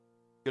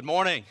Good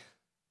morning.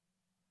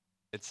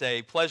 It's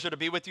a pleasure to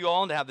be with you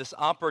all and to have this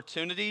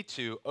opportunity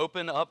to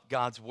open up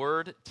God's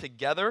Word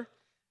together.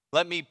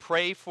 Let me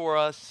pray for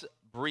us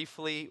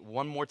briefly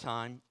one more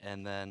time,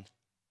 and then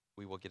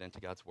we will get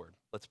into God's Word.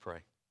 Let's pray.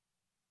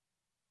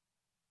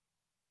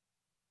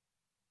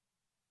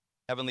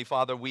 Heavenly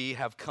Father, we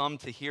have come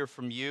to hear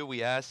from you.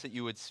 We ask that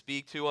you would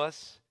speak to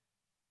us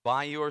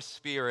by your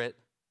Spirit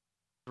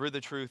through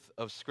the truth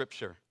of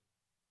Scripture.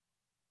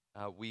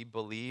 We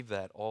believe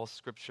that all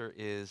Scripture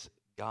is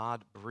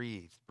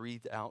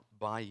God-breathed out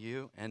by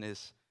you, and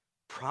is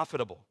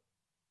profitable.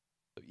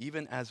 So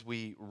even as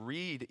we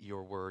read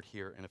your word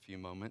here in a few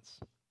moments,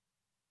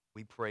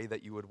 we pray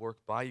that you would work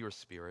by your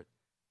Spirit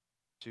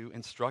to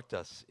instruct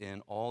us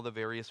in all the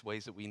various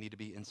ways that we need to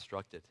be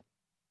instructed.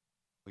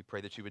 We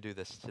pray that you would do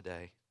this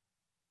today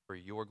for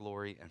your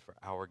glory and for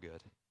our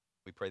good.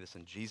 We pray this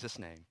in Jesus'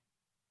 name.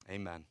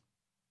 Amen.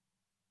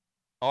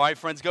 All right,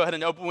 friends, go ahead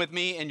and open with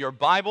me in your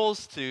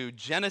Bibles to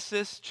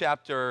Genesis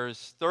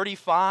chapters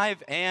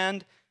 35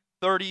 and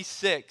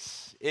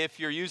 36. If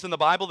you're using the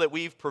Bible that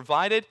we've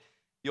provided,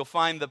 you'll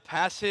find the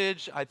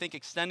passage, I think,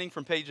 extending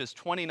from pages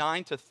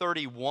 29 to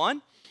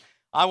 31.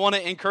 I want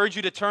to encourage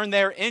you to turn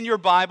there in your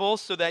Bible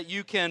so that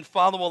you can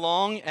follow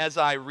along as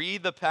I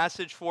read the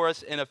passage for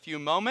us in a few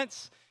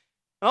moments.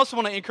 I also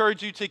want to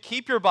encourage you to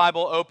keep your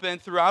Bible open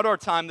throughout our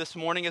time this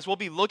morning as we'll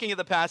be looking at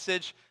the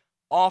passage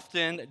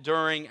often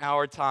during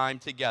our time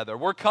together.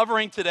 We're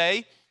covering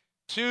today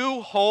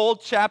 2 whole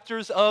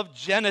chapters of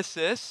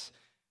Genesis,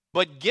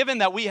 but given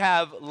that we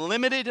have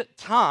limited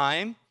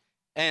time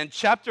and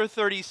chapter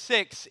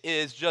 36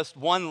 is just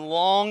one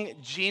long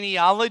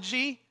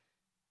genealogy,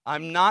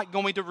 I'm not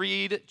going to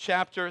read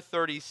chapter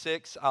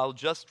 36. I'll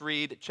just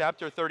read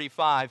chapter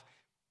 35.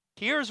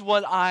 Here's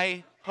what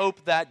I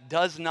hope that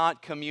does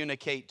not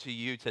communicate to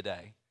you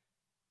today.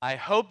 I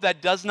hope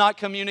that does not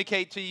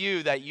communicate to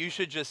you that you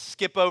should just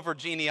skip over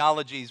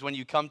genealogies when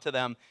you come to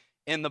them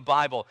in the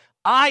Bible.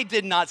 I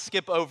did not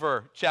skip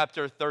over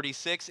chapter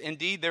 36.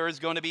 Indeed, there is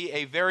going to be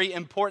a very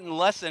important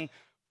lesson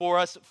for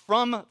us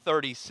from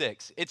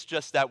 36. It's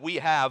just that we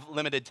have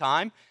limited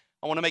time.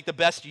 I want to make the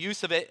best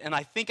use of it, and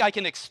I think I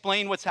can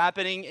explain what's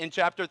happening in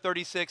chapter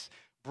 36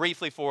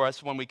 briefly for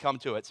us when we come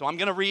to it. So I'm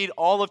going to read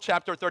all of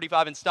chapter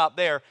 35 and stop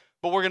there,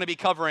 but we're going to be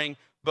covering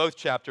both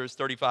chapters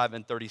 35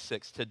 and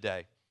 36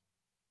 today.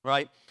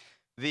 Right?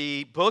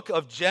 The book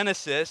of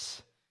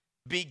Genesis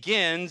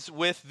begins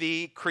with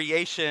the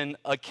creation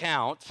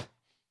account.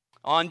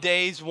 On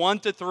days 1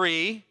 to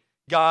 3,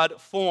 God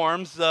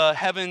forms the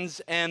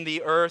heavens and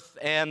the earth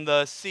and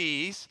the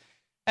seas.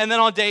 And then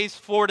on days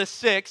 4 to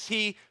 6,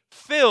 he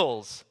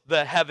fills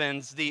the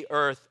heavens, the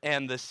earth,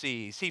 and the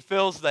seas. He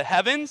fills the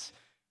heavens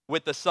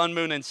with the sun,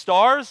 moon, and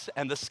stars,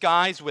 and the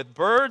skies with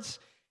birds.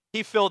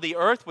 He filled the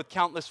earth with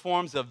countless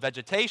forms of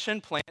vegetation,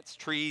 plants,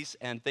 trees,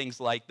 and things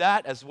like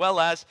that, as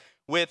well as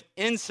with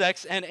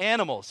insects and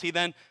animals. He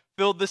then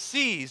filled the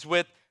seas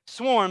with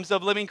swarms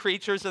of living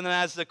creatures, and then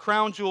as the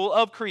crown jewel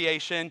of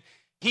creation,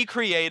 he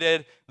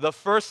created the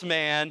first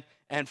man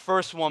and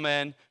first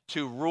woman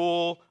to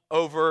rule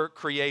over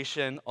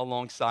creation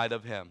alongside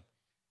of him.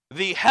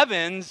 The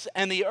heavens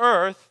and the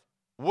earth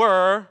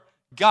were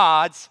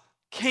God's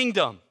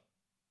kingdom.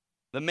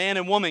 The man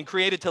and woman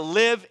created to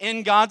live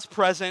in God's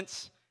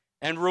presence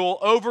and rule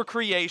over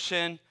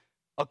creation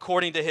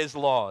according to his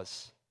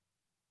laws.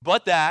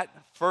 But that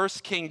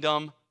first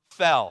kingdom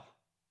fell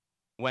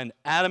when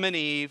Adam and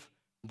Eve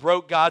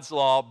broke God's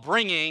law,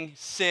 bringing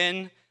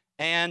sin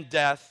and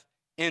death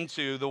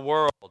into the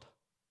world.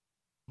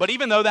 But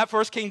even though that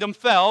first kingdom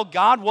fell,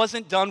 God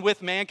wasn't done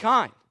with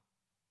mankind.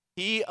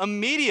 He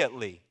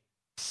immediately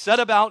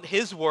set about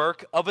his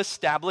work of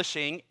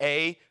establishing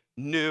a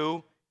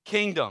new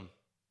kingdom.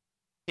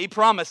 He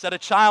promised that a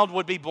child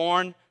would be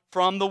born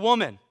from the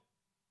woman.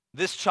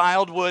 This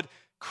child would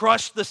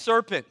crush the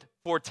serpent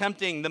for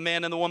tempting the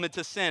man and the woman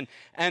to sin.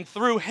 And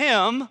through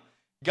him,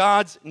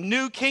 God's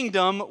new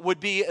kingdom would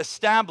be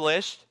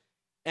established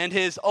and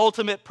his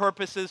ultimate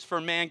purposes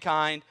for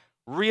mankind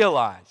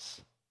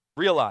realized.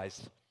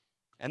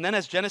 And then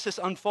as Genesis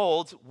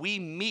unfolds, we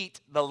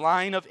meet the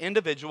line of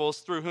individuals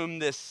through whom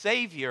this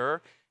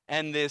Savior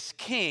and this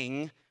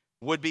King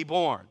would be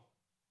born.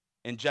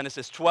 In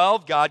Genesis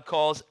 12, God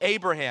calls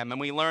Abraham, and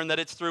we learn that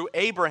it's through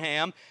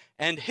Abraham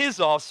and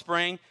his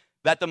offspring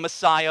that the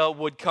Messiah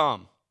would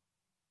come.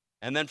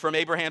 And then from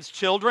Abraham's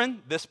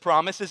children, this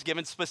promise is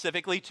given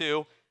specifically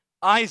to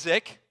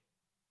Isaac.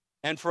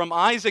 And from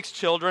Isaac's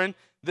children,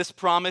 this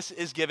promise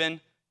is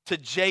given to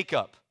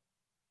Jacob.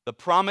 The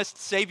promised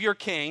Savior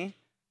King,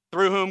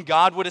 through whom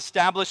God would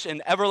establish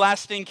an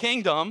everlasting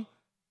kingdom,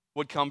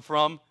 would come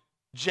from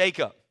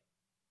Jacob.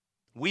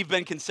 We've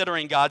been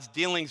considering God's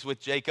dealings with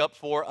Jacob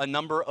for a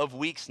number of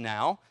weeks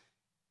now,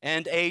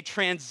 and a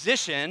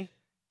transition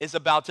is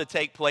about to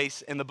take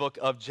place in the book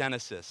of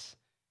Genesis.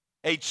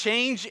 A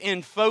change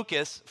in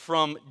focus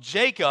from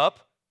Jacob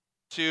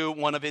to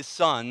one of his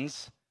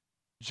sons,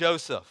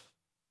 Joseph.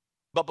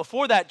 But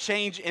before that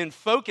change in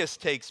focus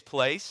takes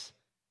place,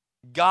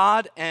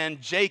 God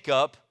and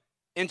Jacob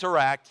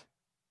interact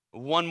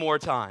one more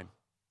time.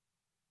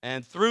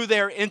 And through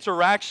their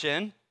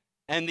interaction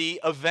and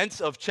the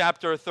events of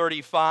chapter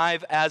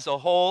 35 as a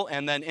whole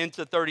and then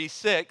into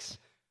 36,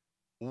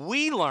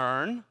 we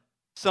learn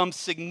some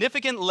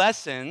significant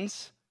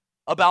lessons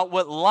about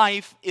what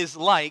life is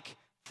like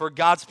for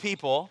God's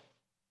people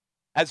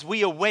as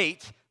we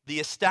await the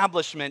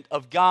establishment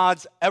of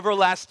God's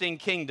everlasting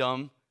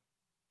kingdom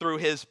through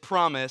his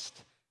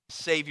promised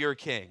Savior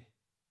King.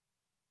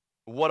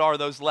 What are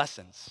those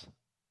lessons?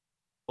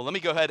 Well, let me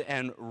go ahead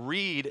and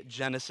read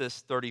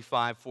Genesis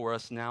 35 for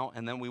us now,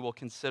 and then we will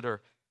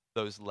consider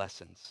those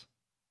lessons.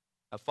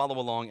 Now, follow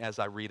along as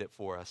I read it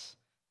for us.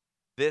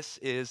 This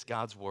is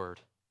God's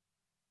word.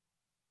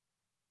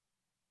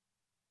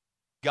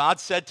 God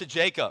said to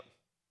Jacob,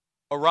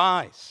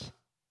 "Arise,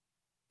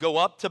 go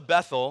up to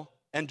Bethel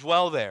and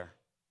dwell there.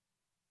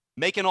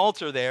 Make an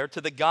altar there to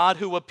the God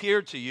who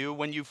appeared to you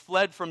when you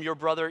fled from your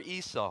brother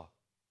Esau."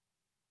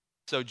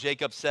 So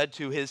Jacob said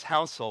to his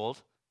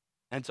household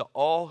and to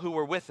all who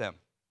were with him,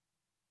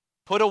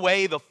 "Put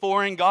away the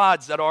foreign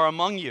gods that are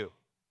among you,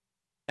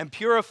 and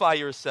purify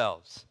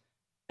yourselves,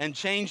 and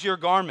change your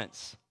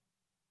garments.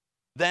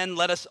 Then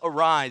let us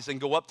arise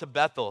and go up to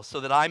Bethel, so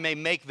that I may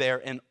make there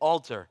an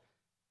altar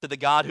to the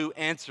God who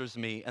answers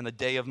me in the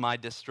day of my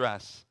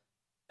distress,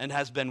 and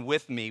has been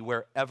with me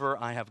wherever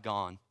I have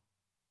gone."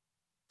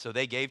 So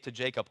they gave to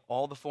Jacob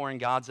all the foreign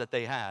gods that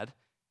they had,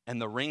 and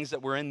the rings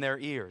that were in their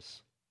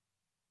ears.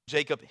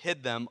 Jacob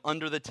hid them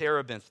under the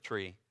terebinth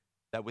tree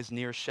that was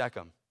near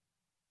Shechem.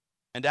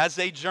 And as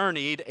they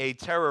journeyed, a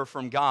terror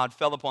from God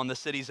fell upon the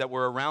cities that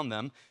were around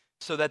them,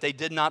 so that they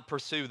did not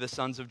pursue the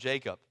sons of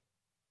Jacob.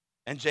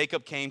 And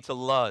Jacob came to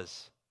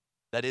Luz,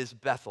 that is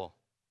Bethel,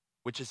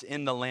 which is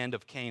in the land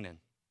of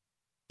Canaan,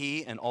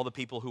 he and all the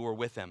people who were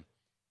with him.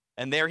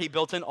 And there he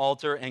built an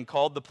altar and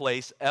called the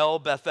place El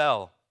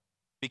Bethel,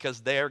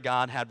 because there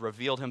God had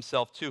revealed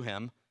himself to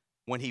him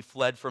when he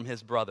fled from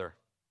his brother.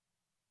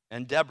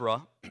 And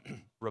Deborah,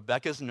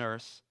 Rebekah's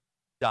nurse,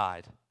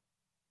 died,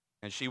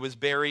 and she was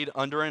buried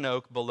under an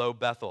oak below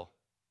Bethel.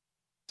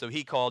 So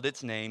he called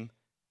its name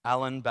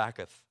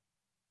Allon-Bachuth.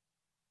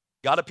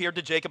 God appeared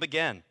to Jacob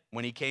again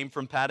when he came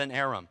from Paddan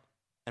Aram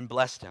and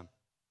blessed him.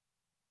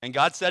 And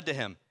God said to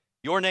him,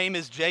 "Your name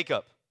is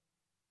Jacob.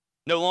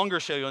 No longer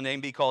shall your name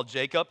be called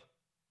Jacob,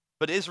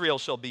 but Israel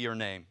shall be your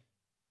name."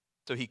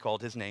 So he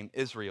called his name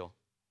Israel.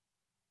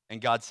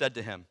 And God said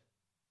to him,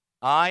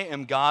 "I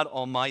am God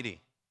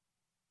Almighty.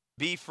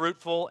 Be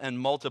fruitful and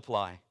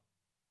multiply.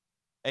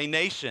 A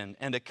nation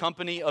and a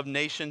company of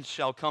nations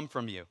shall come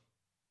from you,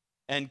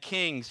 and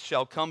kings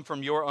shall come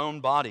from your own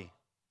body.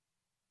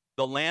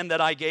 The land that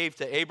I gave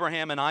to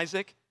Abraham and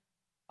Isaac,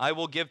 I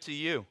will give to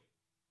you,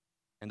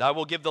 and I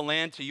will give the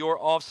land to your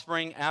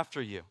offspring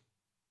after you."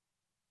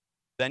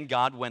 Then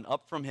God went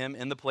up from him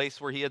in the place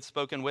where he had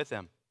spoken with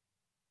him.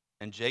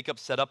 And Jacob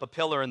set up a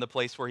pillar in the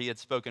place where he had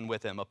spoken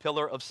with him, a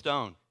pillar of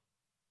stone.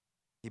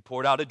 He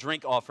poured out a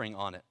drink offering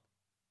on it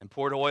and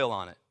poured oil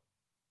on it.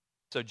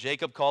 So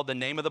Jacob called the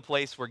name of the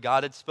place where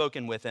God had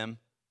spoken with him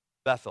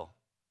Bethel.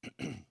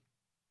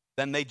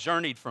 Then they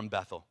journeyed from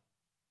Bethel.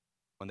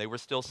 When they were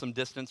still some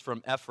distance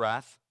from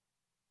Ephrath,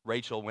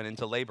 Rachel went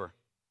into labor,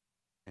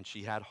 and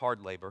she had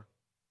hard labor.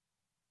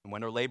 And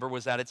when her labor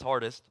was at its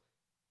hardest,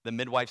 the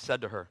midwife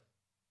said to her,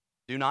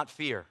 "Do not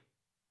fear,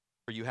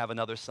 for you have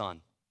another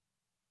son."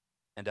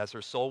 And as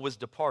her soul was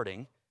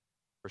departing,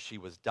 for she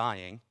was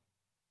dying,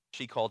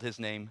 she called his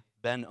name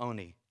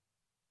Ben-Oni,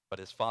 but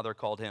his father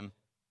called him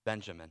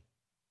Benjamin.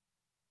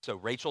 So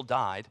Rachel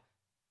died,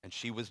 and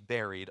she was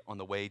buried on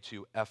the way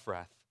to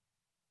Ephrath,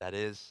 that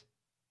is,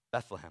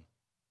 Bethlehem.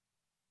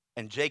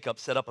 And Jacob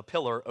set up a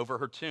pillar over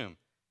her tomb.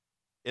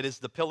 It is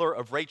the pillar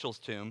of Rachel's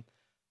tomb,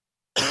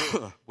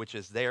 which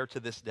is there to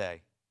this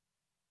day.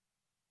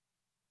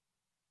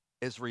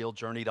 Israel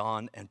journeyed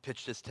on and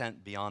pitched his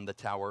tent beyond the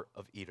Tower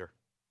of Eder.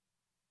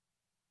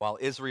 While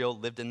Israel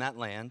lived in that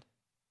land,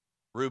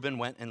 Reuben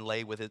went and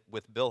lay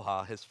with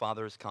Bilhah, his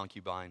father's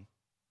concubine,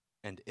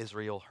 and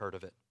Israel heard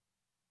of it.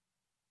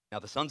 Now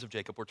the sons of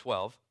Jacob were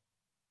 12,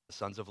 the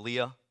sons of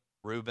Leah,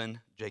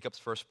 Reuben, Jacob's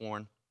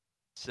firstborn,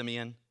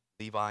 Simeon,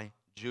 Levi,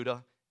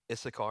 Judah,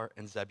 Issachar,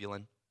 and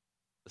Zebulun,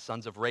 the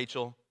sons of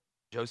Rachel,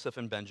 Joseph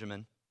and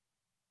Benjamin,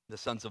 the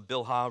sons of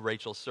Bilhah,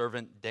 Rachel's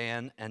servant,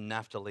 Dan and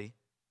Naphtali,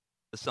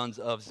 the sons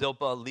of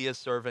Zilpah, Leah's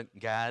servant,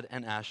 Gad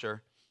and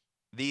Asher.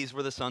 These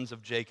were the sons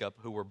of Jacob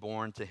who were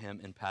born to him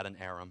in Paddan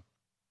Aram.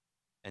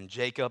 And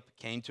Jacob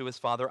came to his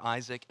father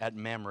Isaac at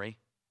Mamre,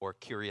 or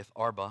Kiriath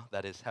Arba,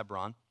 that is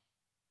Hebron,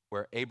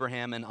 where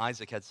Abraham and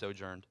Isaac had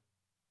sojourned.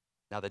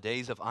 Now the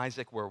days of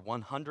Isaac were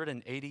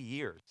 180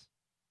 years,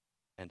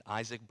 and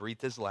Isaac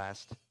breathed his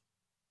last,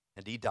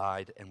 and he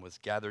died and was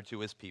gathered to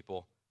his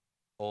people,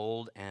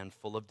 old and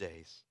full of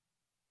days.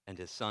 And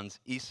his sons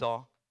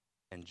Esau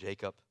and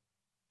Jacob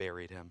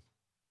buried him.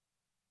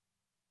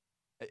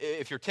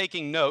 If you're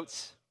taking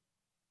notes,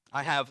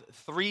 I have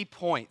 3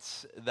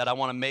 points that I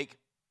want to make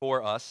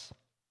for us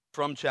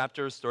from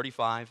chapters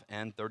 35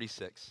 and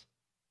 36.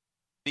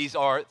 These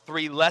are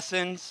 3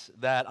 lessons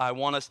that I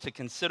want us to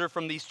consider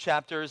from these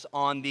chapters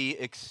on the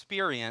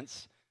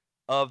experience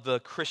of the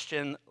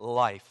Christian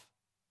life.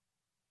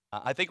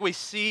 I think we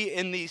see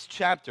in these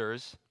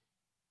chapters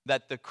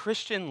that the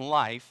Christian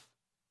life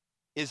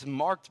is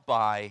marked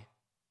by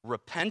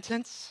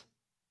repentance,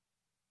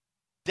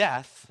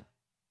 death,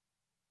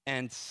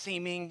 and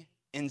seeming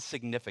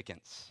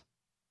insignificance.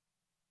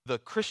 The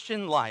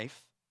Christian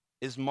life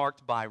is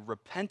marked by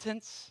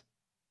repentance,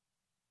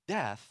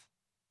 death,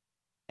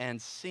 and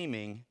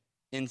seeming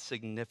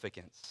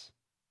insignificance.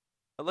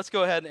 But let's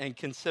go ahead and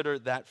consider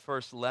that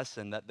first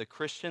lesson, that the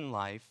Christian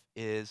life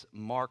is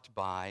marked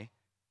by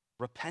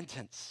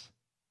repentance.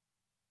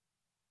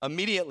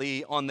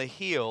 Immediately on the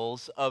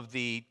heels of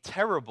the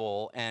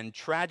terrible and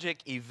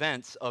tragic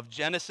events of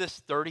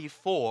Genesis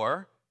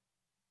 34,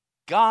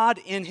 God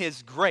in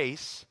his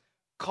grace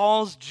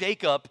calls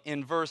Jacob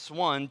in verse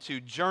 1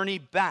 to journey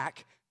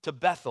back to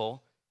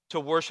Bethel to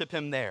worship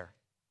him there.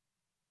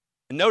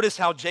 And notice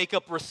how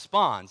Jacob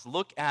responds.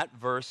 Look at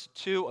verse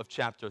 2 of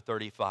chapter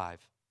 35.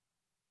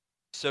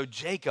 So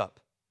Jacob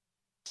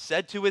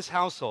said to his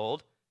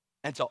household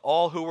and to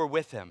all who were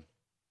with him,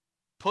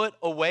 "Put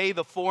away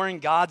the foreign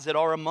gods that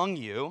are among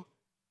you,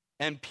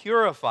 and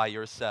purify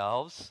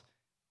yourselves,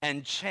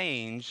 and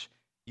change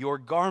your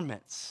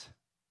garments."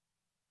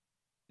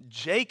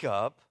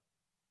 Jacob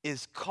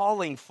is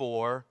calling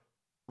for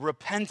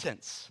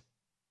repentance.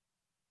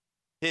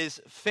 His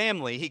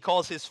family, he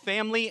calls his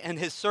family and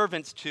his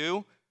servants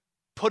to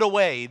put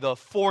away the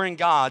foreign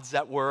gods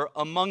that were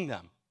among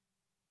them.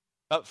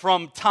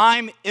 From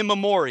time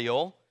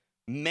immemorial,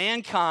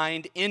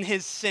 mankind in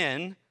his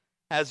sin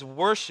has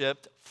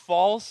worshiped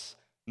false,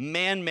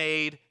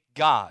 man-made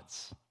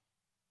gods.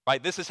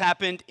 Right? This has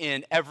happened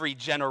in every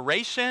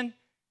generation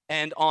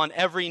and on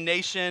every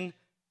nation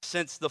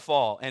since the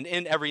fall, and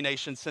in every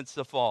nation since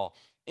the fall.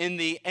 In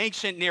the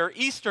ancient Near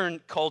Eastern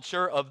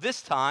culture of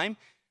this time,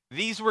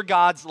 these were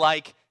gods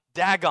like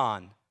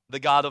Dagon, the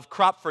god of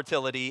crop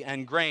fertility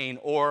and grain,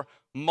 or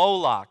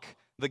Moloch,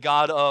 the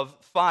god of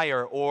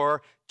fire,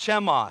 or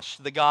Chemosh,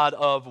 the god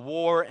of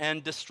war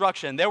and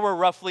destruction. There were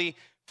roughly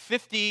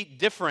 50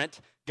 different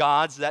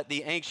gods that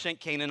the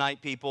ancient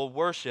Canaanite people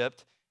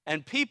worshiped,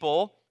 and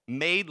people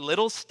made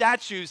little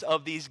statues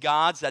of these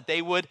gods that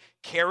they would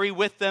carry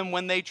with them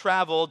when they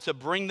traveled to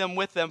bring them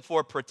with them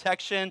for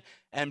protection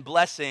and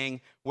blessing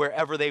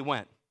wherever they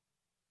went.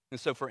 And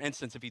so, for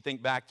instance, if you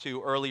think back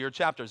to earlier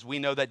chapters, we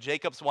know that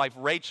Jacob's wife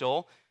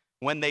Rachel,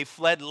 when they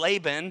fled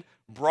Laban,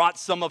 brought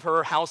some of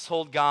her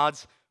household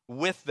gods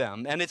with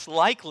them. And it's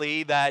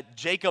likely that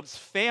Jacob's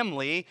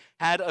family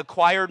had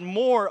acquired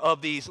more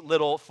of these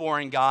little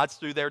foreign gods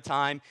through their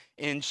time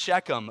in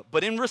Shechem.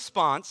 But in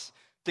response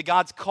to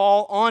God's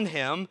call on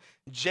him,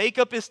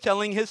 Jacob is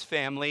telling his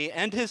family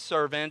and his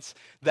servants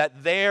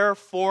that their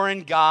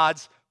foreign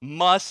gods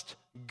must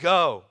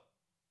go.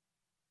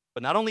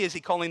 But not only is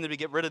he calling them to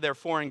get rid of their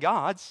foreign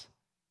gods,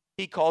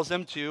 he calls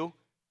them to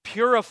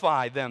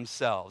purify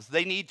themselves.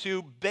 They need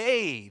to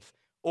bathe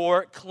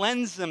or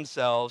cleanse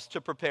themselves to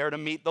prepare to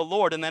meet the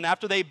Lord. And then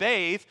after they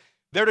bathe,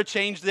 they're to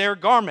change their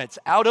garments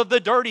out of the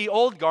dirty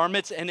old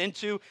garments and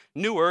into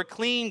newer,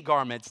 clean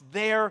garments.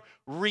 They're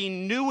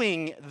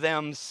renewing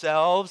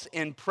themselves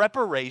in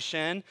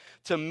preparation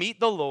to meet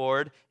the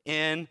Lord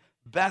in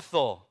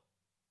Bethel.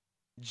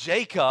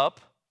 Jacob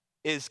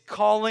is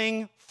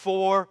calling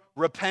for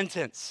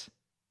repentance.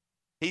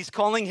 He's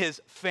calling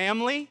his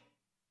family,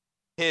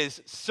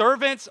 his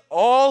servants,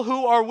 all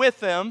who are with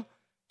him,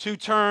 to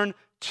turn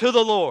to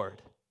the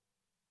Lord.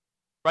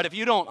 Right? If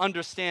you don't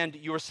understand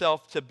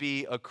yourself to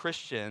be a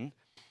Christian,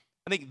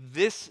 I think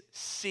this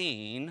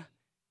scene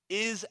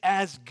is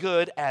as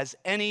good as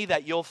any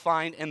that you'll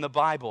find in the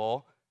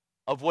Bible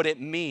of what it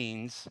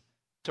means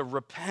to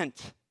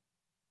repent,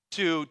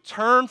 to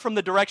turn from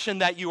the direction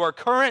that you are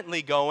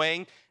currently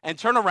going and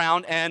turn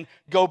around and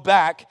go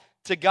back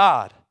to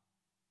God.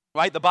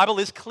 Right? The Bible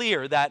is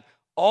clear that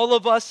all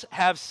of us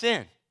have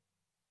sinned.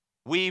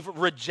 We've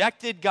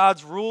rejected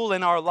God's rule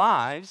in our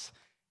lives,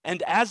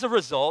 and as a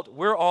result,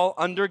 we're all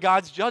under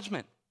God's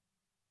judgment.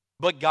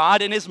 But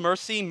God, in his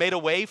mercy, made a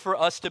way for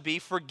us to be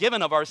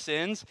forgiven of our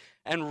sins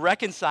and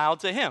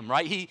reconciled to him,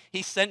 right?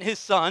 He sent his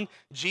son,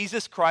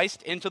 Jesus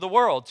Christ, into the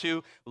world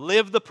to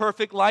live the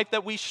perfect life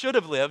that we should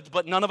have lived,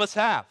 but none of us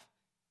have.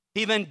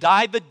 He then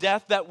died the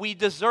death that we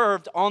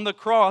deserved on the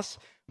cross,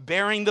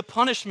 bearing the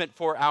punishment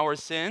for our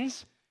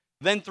sins.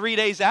 Then 3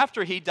 days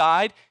after he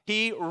died,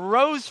 he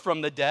rose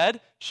from the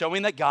dead,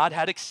 showing that God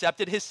had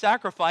accepted his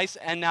sacrifice.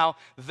 And now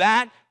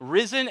that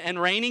risen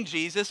and reigning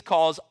Jesus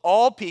calls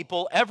all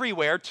people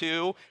everywhere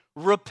to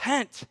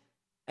repent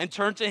and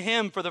turn to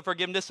him for the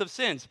forgiveness of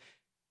sins.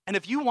 And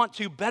if you want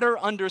to better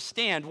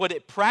understand what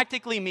it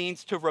practically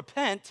means to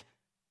repent,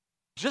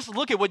 just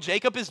look at what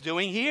Jacob is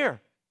doing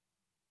here.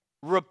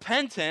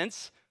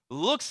 Repentance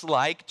looks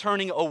like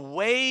turning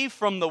away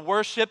from the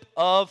worship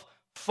of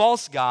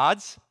false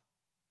gods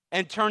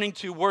and turning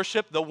to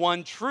worship the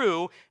one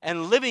true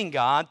and living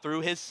God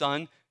through his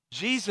son,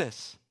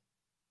 Jesus.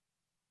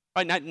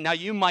 All right, now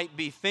you might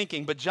be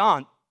thinking, but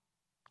John,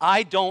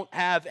 I don't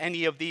have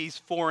any of these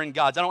foreign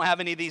gods. I don't have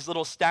any of these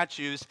little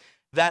statues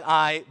that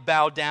I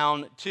bow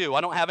down to.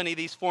 I don't have any of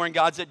these foreign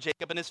gods that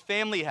Jacob and his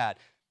family had.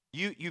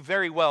 You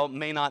very well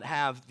may not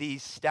have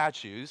these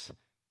statues,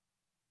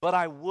 but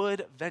I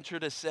would venture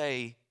to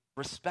say,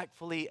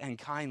 respectfully and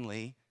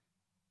kindly,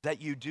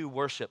 that you do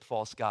worship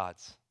false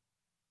gods.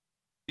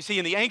 You see,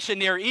 in the ancient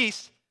Near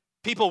East,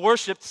 people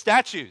worshiped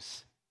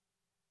statues.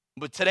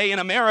 But today in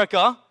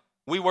America,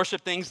 we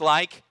worship things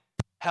like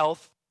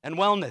health and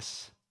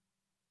wellness,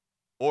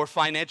 or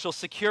financial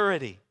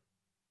security,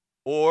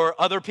 or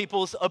other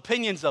people's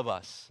opinions of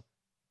us,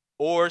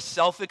 or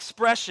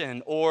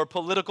self-expression, or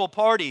political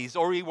parties,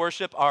 or we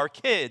worship our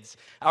kids,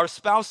 our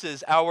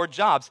spouses, our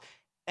jobs.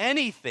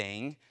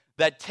 Anything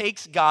that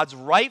takes God's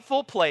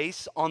rightful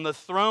place on the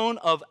throne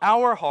of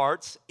our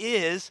hearts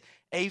is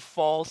a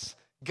false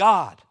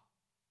god.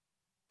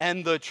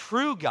 And the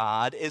true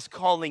God is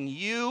calling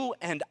you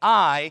and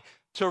I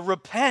to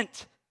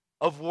repent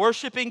of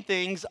worshiping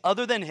things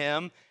other than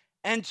him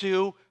and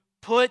to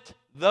put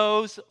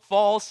those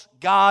false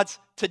gods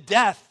to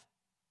death.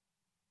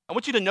 I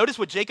want you to notice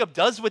what Jacob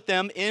does with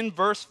them in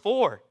verse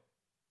 4.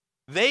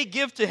 They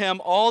give to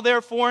him all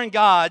their foreign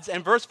gods,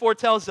 and verse 4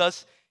 tells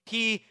us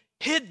he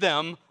hid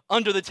them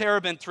under the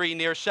terebinth tree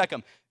near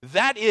Shechem.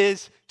 That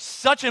is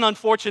such an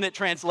unfortunate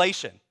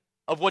translation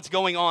of what's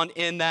going on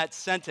in that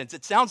sentence.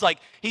 It sounds like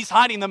he's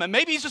hiding them, and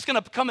maybe he's just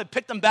going to come and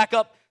pick them back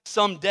up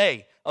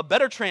someday. A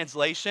better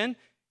translation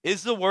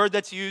is the word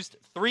that's used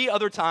 3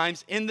 other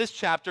times in this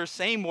chapter,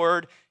 same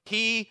word,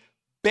 he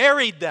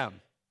buried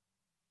them.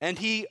 And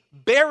he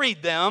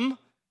buried them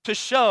to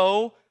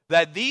show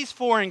that these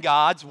foreign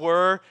gods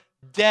were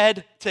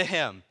dead to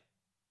him.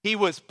 He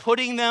was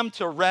putting them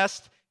to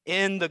rest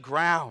in the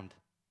ground.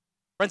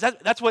 Friends,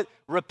 that's what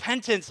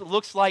repentance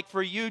looks like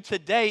for you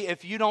today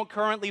if you don't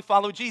currently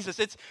follow Jesus.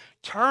 It's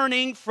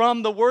turning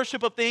from the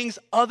worship of things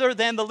other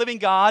than the living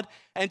God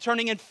and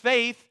turning in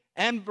faith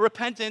and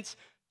repentance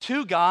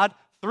to God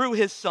through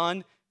his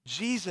Son,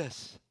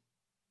 Jesus.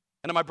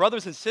 And to my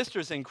brothers and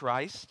sisters in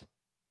Christ,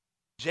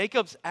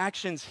 Jacob's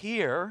actions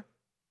here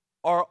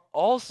are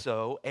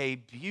also a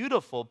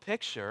beautiful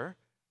picture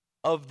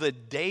of the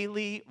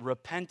daily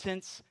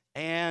repentance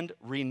and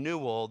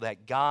renewal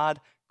that God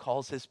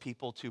calls his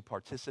people to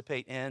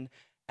participate in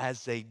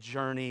as they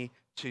journey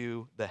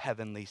to the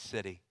heavenly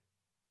city.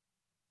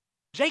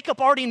 Jacob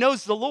already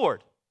knows the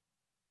Lord.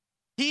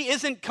 He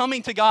isn't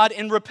coming to God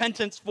in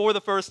repentance for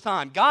the first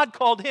time. God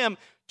called him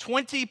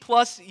 20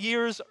 plus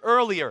years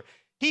earlier.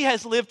 He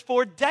has lived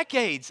for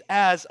decades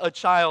as a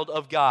child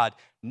of God,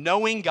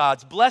 knowing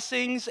God's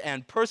blessings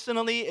and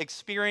personally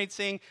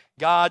experiencing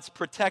God's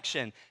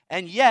protection.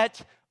 And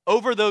yet,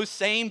 over those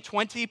same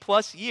 20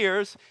 plus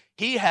years,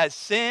 he has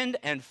sinned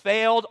and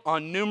failed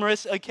on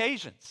numerous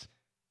occasions.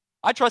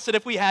 I trust that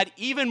if we had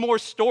even more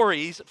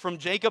stories from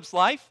Jacob's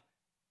life,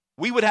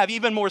 we would have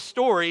even more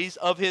stories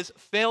of his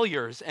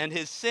failures and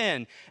his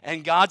sin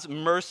and God's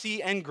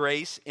mercy and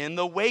grace in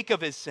the wake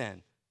of his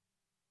sin.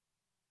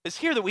 It's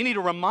here that we need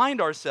to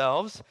remind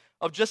ourselves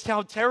of just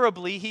how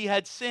terribly he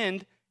had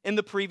sinned in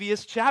the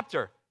previous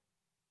chapter.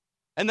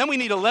 And then we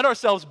need to let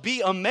ourselves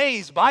be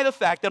amazed by the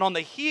fact that on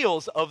the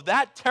heels of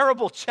that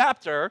terrible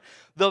chapter,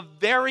 the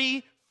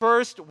very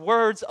first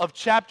words of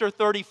chapter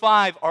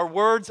 35 are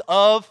words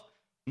of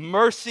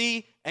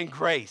mercy and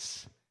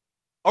grace.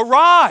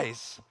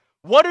 Arise!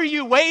 What are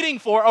you waiting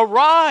for?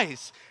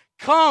 Arise!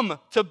 Come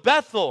to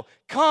Bethel.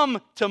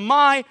 Come to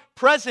my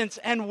presence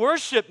and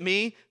worship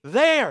me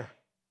there.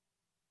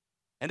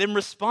 And in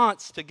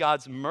response to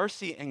God's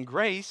mercy and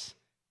grace,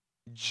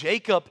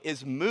 Jacob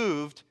is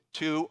moved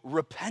to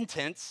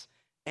repentance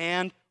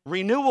and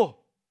renewal.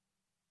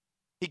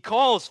 He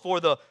calls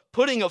for the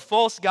putting of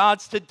false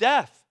gods to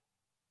death,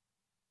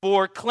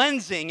 for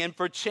cleansing and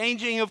for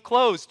changing of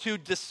clothes, to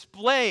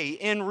display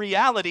in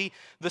reality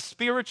the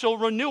spiritual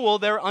renewal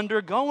they're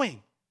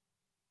undergoing.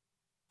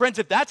 Friends,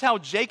 if that's how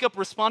Jacob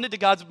responded to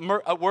God's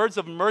words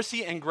of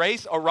mercy and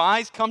grace,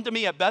 arise, come to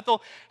me at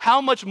Bethel, how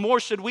much more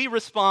should we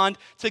respond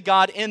to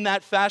God in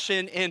that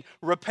fashion in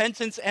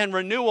repentance and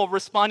renewal,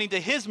 responding to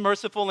his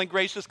merciful and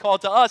gracious call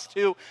to us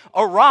to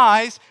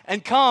arise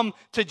and come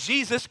to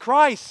Jesus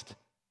Christ?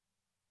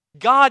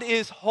 God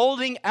is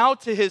holding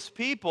out to his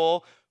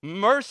people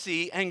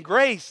mercy and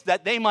grace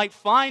that they might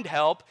find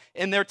help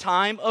in their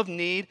time of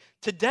need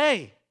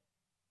today.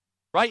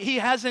 Right? He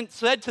hasn't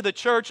said to the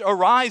church,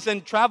 arise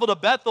and travel to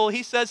Bethel.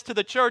 He says to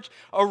the church,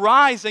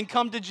 arise and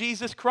come to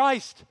Jesus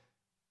Christ.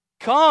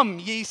 Come,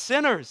 ye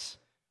sinners,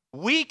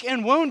 weak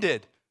and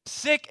wounded,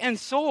 sick and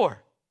sore.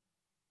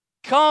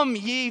 Come,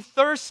 ye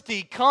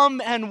thirsty, come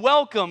and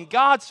welcome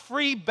God's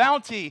free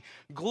bounty.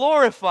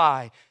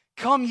 Glorify.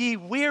 Come, ye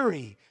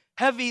weary,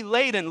 heavy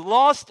laden,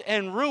 lost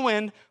and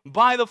ruined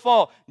by the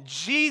fall.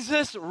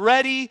 Jesus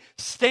ready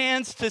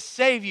stands to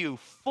save you,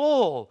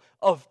 full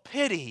of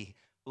pity,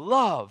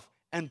 love,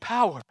 and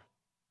power.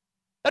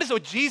 That is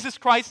what Jesus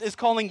Christ is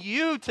calling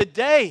you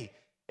today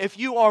if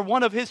you are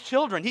one of his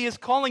children. He is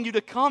calling you to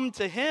come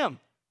to him.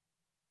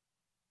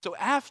 So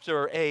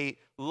after a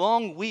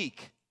long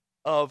week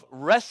of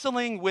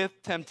wrestling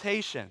with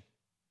temptation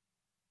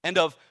and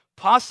of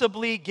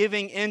possibly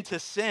giving in to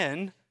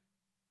sin,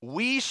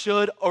 we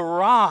should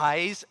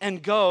arise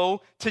and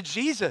go to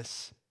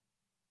Jesus.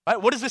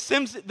 Right? What does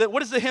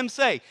the hymn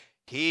say?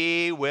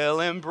 He will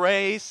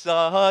embrace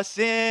us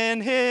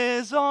in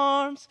his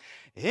arms,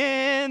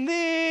 in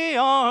the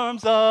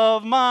arms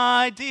of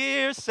my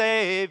dear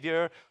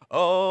Savior.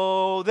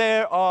 Oh,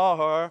 there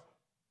are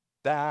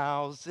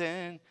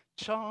 1,000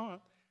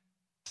 charms.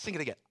 Sing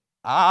it again.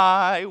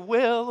 I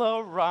will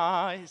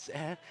arise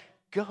and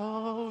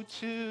go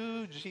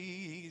to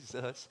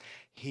Jesus.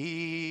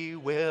 He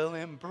will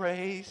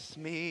embrace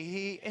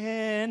me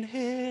in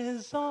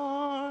his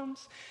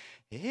arms,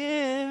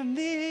 in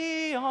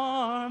the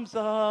arms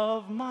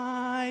of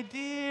my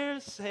dear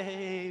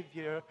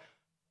Savior.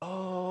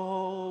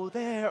 Oh,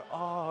 there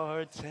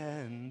are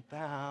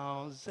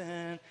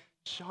 10,000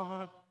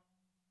 charms.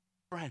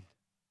 Friend,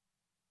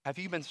 have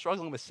you been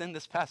struggling with sin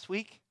this past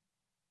week?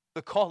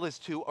 The call is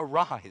to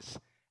arise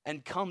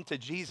and come to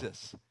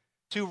Jesus,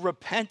 to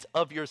repent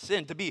of your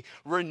sin, to be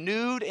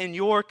renewed in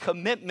your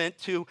commitment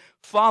to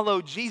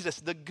follow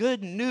Jesus. The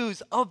good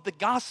news of the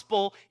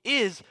gospel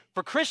is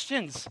for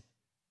Christians.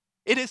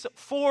 It is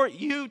for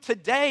you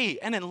today.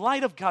 And in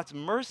light of God's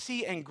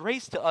mercy and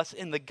grace to us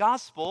in the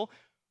gospel,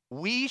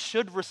 we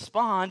should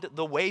respond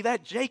the way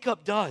that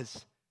Jacob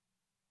does,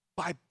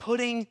 by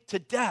putting to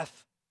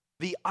death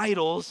the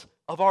idols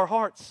of our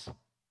hearts,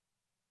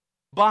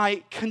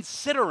 by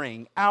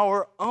considering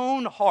our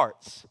own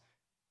hearts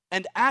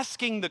and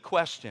asking the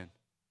question,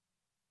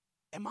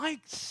 am I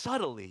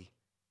subtly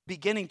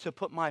beginning to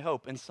put my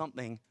hope in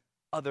something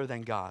other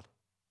than God?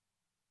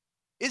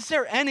 Is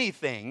there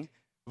anything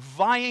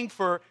vying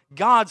for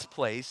God's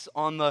place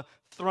on the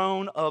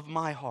throne of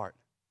my heart?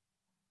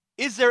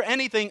 Is there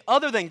anything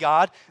other than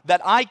God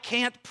that I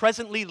can't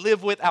presently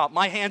live without?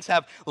 My hands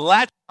have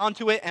latched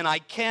onto it and I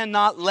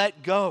cannot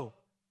let go.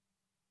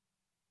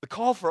 The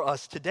call for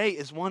us today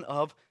is one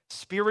of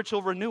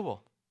spiritual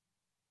renewal.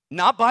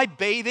 Not by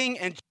bathing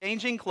and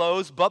changing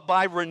clothes, but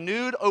by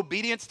renewed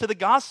obedience to the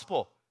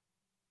gospel.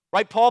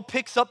 Right? Paul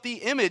picks up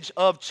the image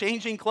of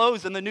changing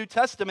clothes in the New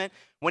Testament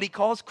when he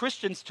calls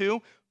Christians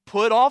to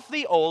put off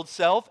the old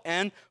self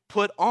and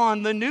put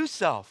on the new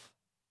self.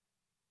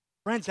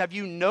 Friends, have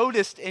you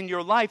noticed in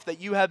your life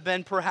that you have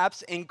been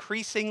perhaps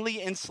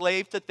increasingly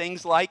enslaved to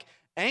things like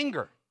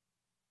anger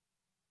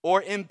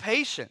or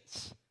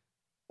impatience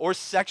or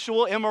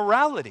sexual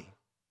immorality,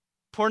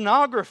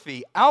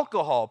 pornography,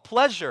 alcohol,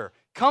 pleasure,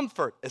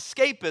 comfort,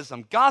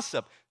 escapism,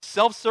 gossip,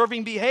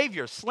 self-serving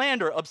behavior,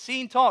 slander,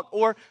 obscene talk,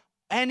 or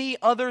any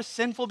other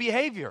sinful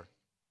behavior?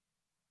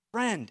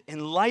 Friend,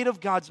 in light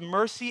of God's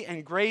mercy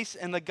and grace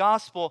and the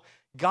gospel,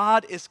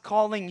 God is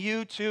calling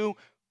you to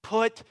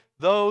put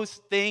those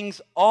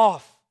things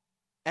off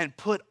and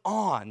put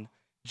on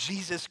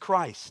Jesus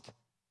Christ.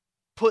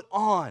 Put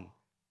on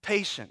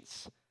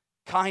patience,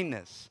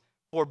 kindness,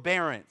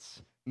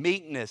 forbearance,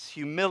 meekness,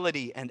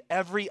 humility, and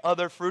every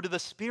other fruit of the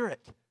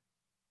Spirit.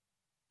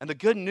 And the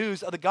good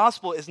news of the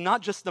gospel is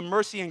not just the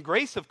mercy and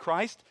grace of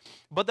Christ,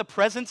 but the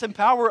presence and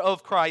power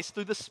of Christ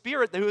through the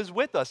Spirit who is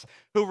with us,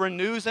 who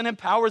renews and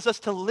empowers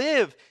us to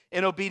live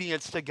in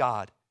obedience to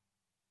God.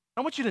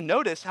 I want you to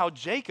notice how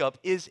Jacob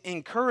is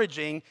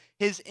encouraging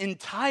his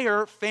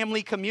entire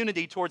family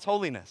community towards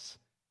holiness.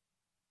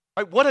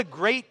 Right? What a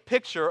great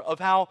picture of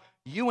how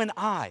you and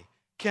I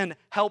can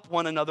help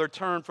one another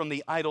turn from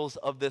the idols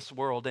of this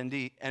world and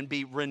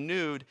be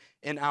renewed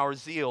in our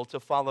zeal to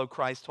follow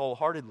Christ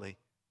wholeheartedly.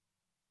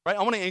 Right?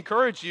 I want to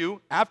encourage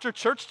you after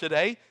church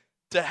today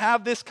to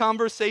have this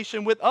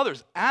conversation with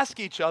others. Ask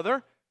each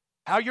other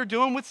how you're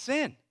doing with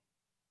sin,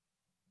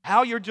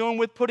 how you're doing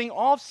with putting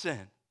off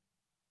sin,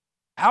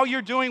 how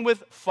you're doing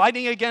with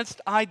fighting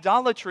against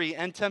idolatry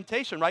and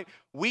temptation, right?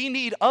 We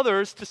need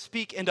others to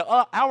speak into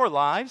our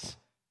lives,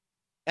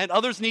 and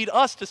others need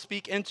us to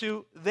speak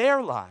into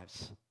their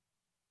lives.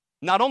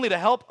 Not only to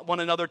help one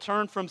another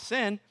turn from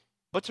sin,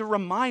 but to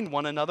remind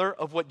one another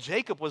of what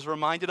Jacob was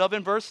reminded of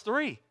in verse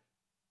 3.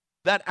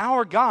 That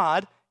our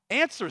God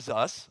answers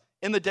us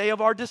in the day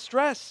of our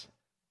distress.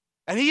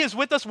 And he is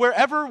with us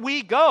wherever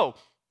we go.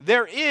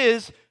 There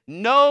is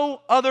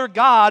no other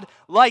God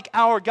like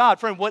our God.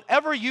 Friend,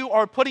 whatever you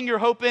are putting your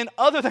hope in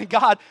other than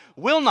God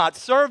will not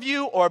serve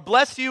you or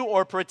bless you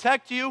or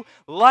protect you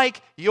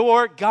like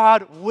your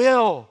God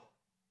will.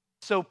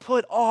 So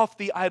put off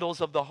the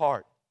idols of the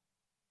heart.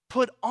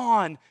 Put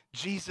on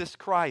Jesus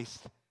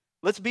Christ.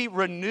 Let's be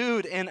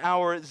renewed in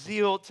our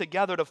zeal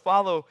together to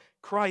follow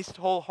Christ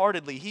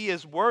wholeheartedly. He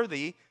is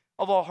worthy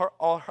of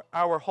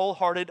our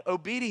wholehearted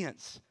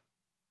obedience.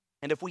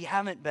 And if we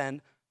haven't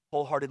been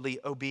wholeheartedly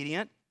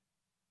obedient,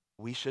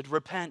 we should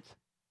repent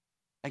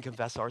and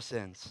confess our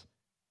sins.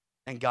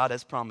 And God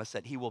has promised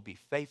that he will be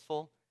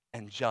faithful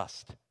and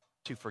just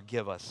to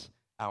forgive us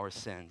our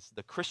sins.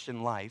 The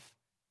Christian life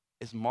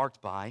is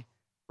marked by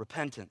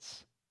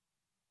repentance.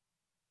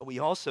 But we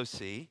also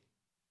see,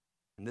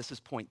 and this is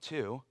point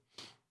 2,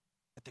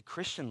 that the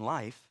Christian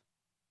life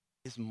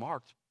is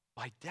marked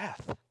by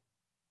death.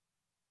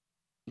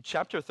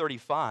 Chapter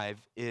 35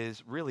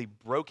 is really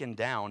broken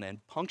down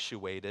and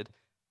punctuated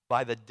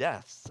by the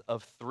deaths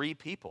of 3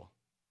 people.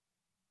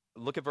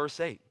 Look at verse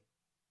 8.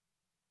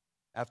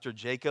 After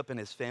Jacob and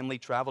his family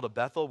traveled to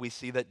Bethel, we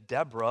see that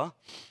Deborah,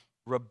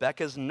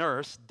 Rebekah's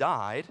nurse,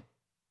 died,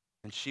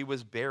 and she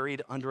was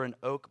buried under an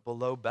oak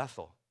below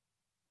Bethel.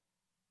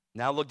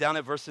 Now look down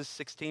at verses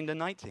 16 to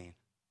 19.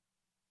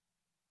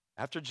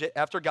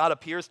 After God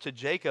appears to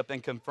Jacob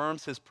and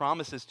confirms his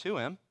promises to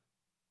him,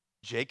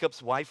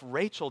 Jacob's wife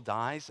Rachel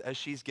dies as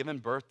she's given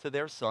birth to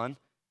their son,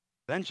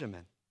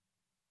 Benjamin.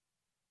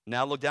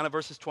 Now look down at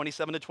verses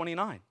 27 to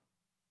 29.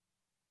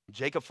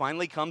 Jacob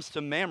finally comes to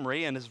Mamre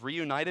and is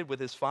reunited with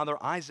his father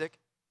Isaac,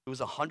 who was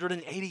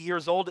 180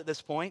 years old at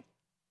this point,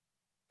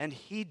 and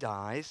he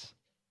dies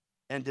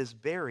and is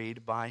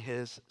buried by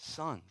his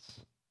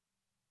sons.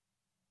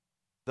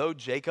 Though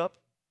Jacob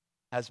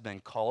has been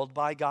called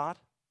by God,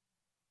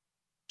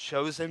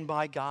 chosen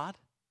by God,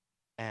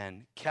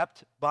 and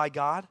kept by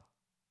God,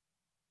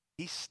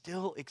 he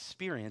still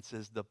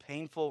experiences the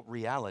painful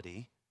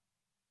reality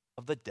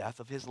of the death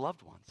of his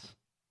loved ones.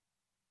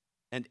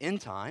 And in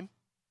time,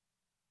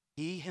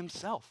 he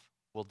himself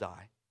will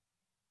die.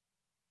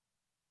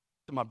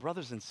 To my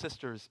brothers and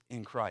sisters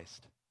in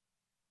Christ,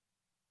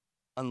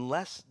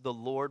 unless the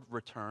Lord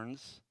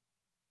returns,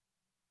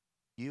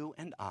 you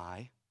and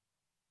I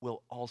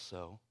will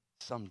also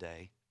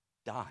someday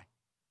die.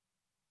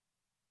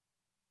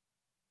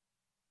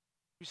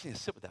 You just need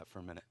to sit with that for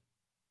a minute.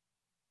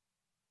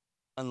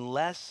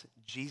 Unless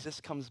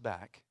Jesus comes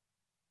back,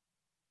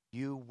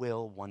 you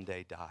will one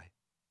day die.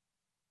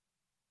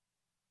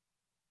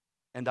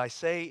 And I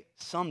say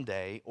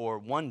someday or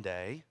one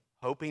day,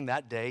 hoping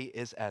that day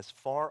is as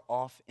far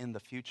off in the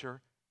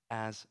future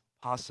as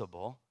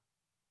possible,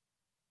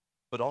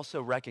 but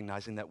also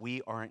recognizing that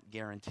we aren't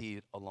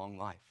guaranteed a long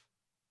life.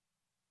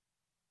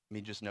 I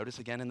mean, just notice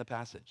again in the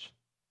passage.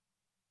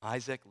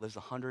 Isaac lives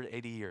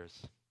 180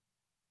 years,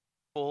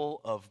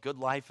 full of good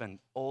life and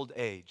old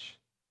age.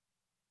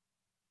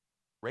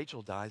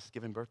 Rachel dies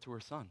giving birth to her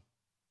son.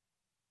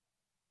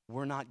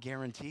 We're not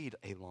guaranteed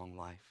a long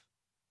life.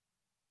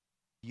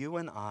 You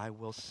and I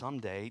will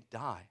someday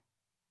die.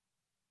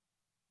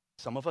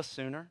 Some of us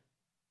sooner,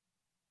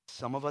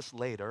 some of us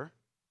later,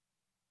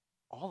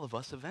 all of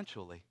us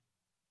eventually.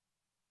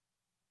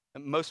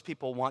 And most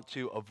people want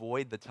to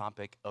avoid the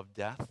topic of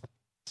death,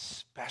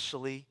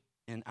 especially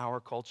in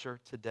our culture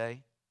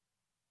today.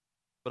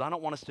 But I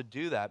don't want us to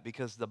do that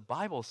because the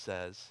Bible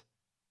says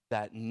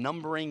that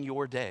numbering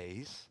your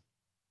days,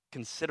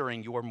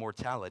 considering your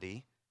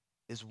mortality,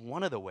 is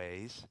one of the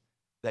ways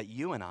that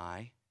you and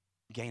I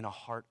gain a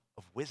heart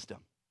of wisdom.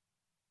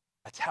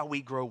 That's how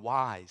we grow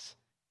wise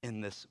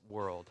in this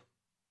world.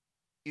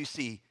 You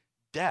see,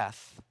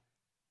 death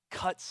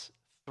cuts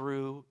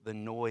through the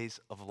noise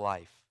of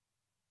life,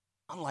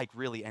 unlike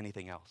really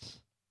anything else.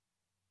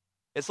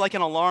 It's like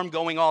an alarm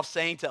going off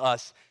saying to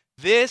us,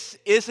 this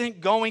isn't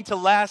going to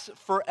last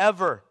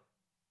forever.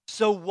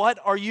 So what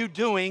are you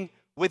doing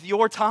with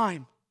your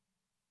time?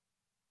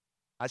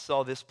 I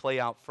saw this play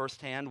out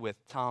firsthand with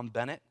Tom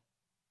Bennett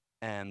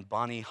and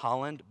Bonnie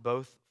Holland,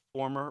 both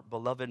former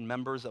beloved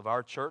members of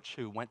our church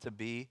who went to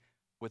be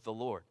with the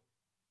Lord.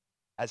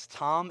 As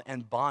Tom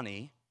and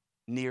Bonnie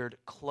neared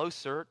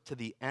closer to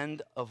the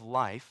end of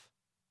life,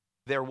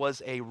 there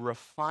was a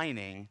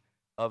refining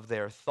of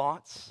their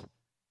thoughts,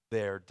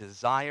 their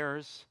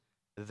desires,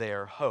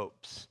 their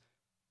hopes.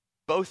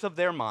 Both of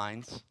their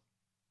minds,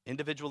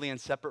 individually and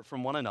separate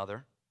from one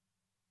another,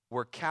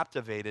 were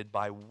captivated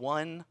by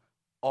one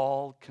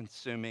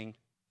all-consuming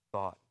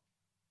thought.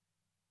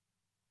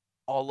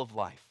 All of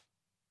life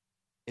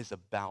is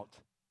about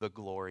the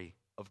glory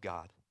of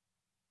God.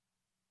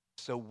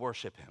 So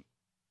worship him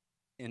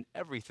in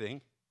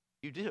everything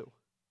you do.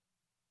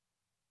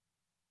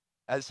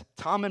 As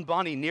Tom and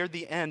Bonnie neared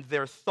the end,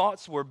 their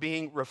thoughts were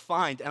being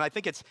refined. And I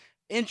think it's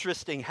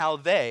interesting how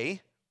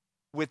they,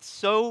 with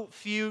so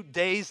few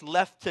days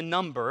left to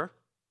number,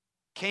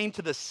 came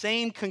to the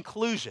same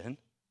conclusion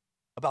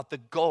about the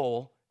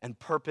goal and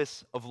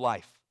purpose of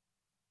life.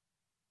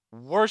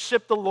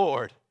 Worship the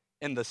Lord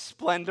in the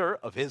splendor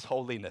of his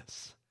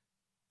holiness.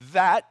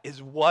 That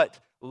is what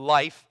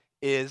life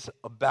is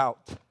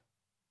about.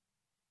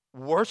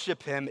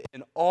 Worship him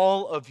in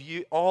all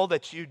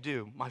that you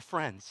do. My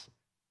friends,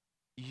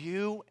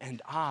 you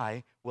and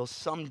I will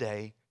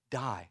someday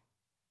die.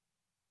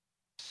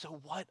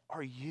 So what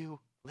are you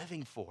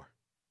living for?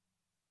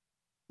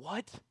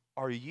 What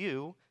are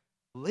you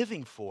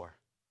living for?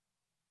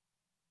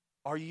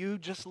 Are you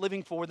just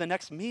living for the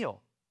next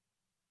meal?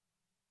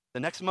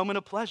 The next moment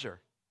of pleasure?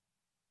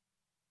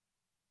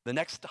 The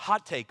next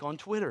hot take on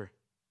Twitter?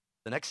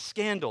 The next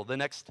scandal, the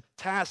next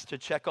task to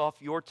check off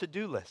your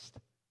to-do list?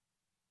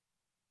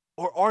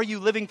 Or are you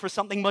living for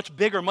something much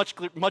bigger, much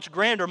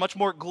grander, much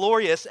more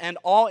glorious and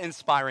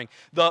awe-inspiring?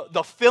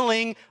 The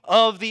filling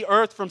of the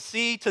earth from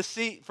sea to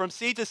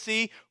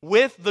sea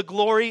with the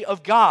glory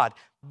of God.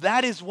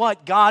 That is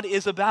what God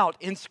is about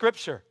in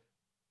Scripture.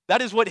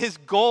 That is what his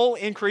goal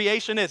in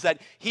creation is, that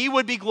he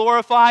would be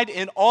glorified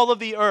in all of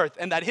the earth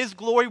and that his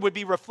glory would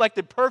be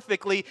reflected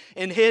perfectly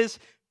in his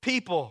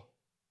people.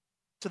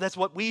 So that's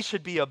what we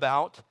should be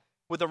about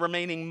with the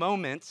remaining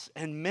moments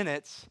and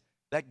minutes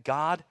that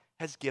God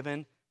has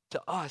given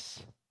to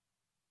us.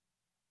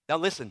 Now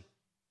listen,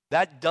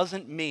 that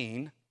doesn't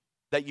mean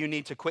that you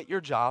need to quit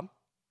your job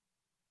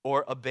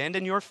or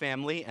abandon your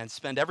family and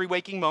spend every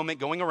waking moment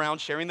going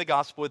around sharing the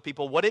gospel with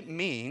people. What it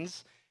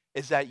means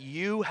is that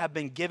you have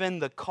been given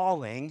the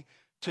calling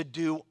to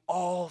do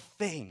all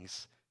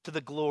things to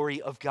the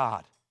glory of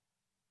God.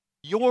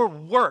 Your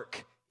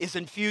work is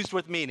infused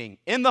with meaning,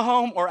 in the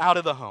home or out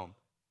of the home.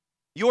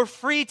 Your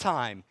free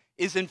time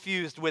is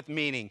infused with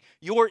meaning.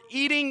 Your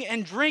eating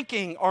and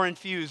drinking are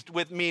infused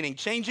with meaning.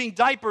 Changing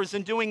diapers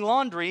and doing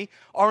laundry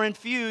are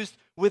infused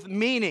with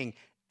meaning.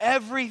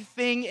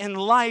 Everything in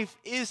life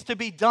is to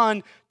be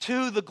done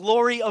to the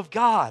glory of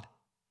God.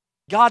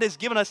 God has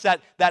given us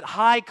that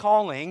high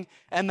calling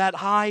and that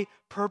high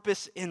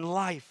purpose in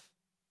life.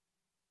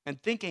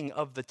 And thinking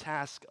of the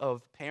task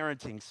of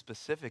parenting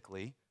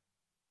specifically,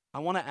 I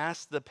want to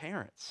ask the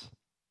parents,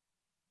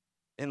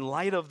 in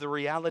light of the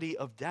reality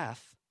of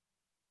death,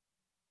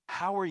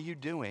 how are you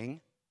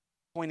doing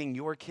pointing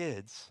your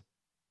kids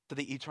to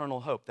the eternal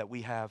hope that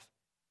we have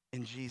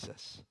in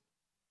Jesus?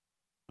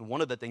 And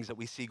one of the things that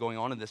we see going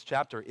on in this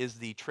chapter is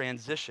the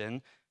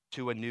transition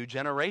to a new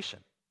generation.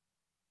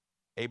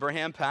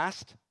 Abraham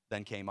passed,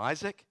 then came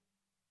Isaac.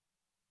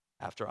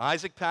 After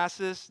Isaac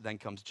passes, then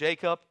comes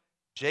Jacob.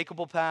 Jacob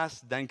will pass,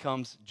 then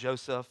comes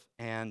Joseph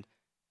and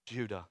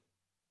Judah.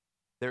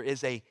 There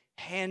is a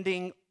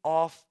handing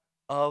off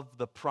of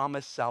the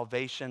promised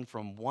salvation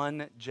from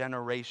one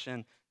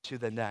generation to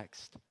the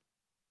next.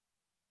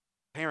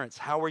 Parents,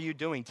 how are you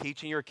doing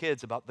teaching your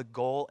kids about the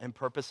goal and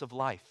purpose of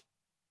life?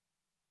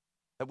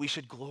 That we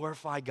should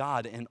glorify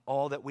God in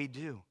all that we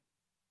do.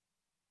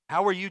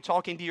 How are you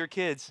talking to your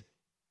kids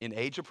in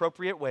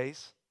age-appropriate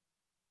ways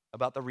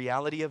about the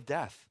reality of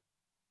death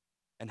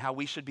and how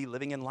we should be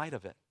living in light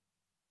of it?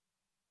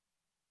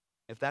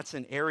 If that's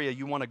an area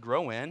you want to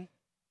grow in,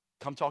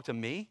 come talk to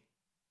me,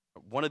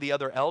 one of the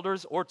other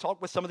elders, or talk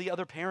with some of the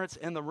other parents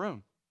in the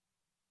room.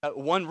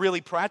 One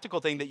really practical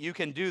thing that you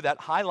can do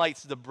that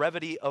highlights the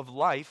brevity of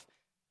life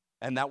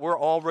and that we're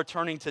all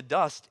returning to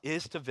dust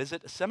is to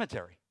visit a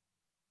cemetery.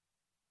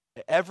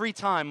 Every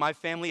time my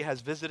family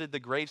has visited the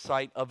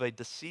gravesite of a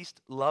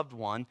deceased loved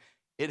one,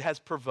 it has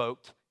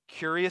provoked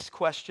curious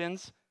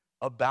questions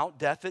about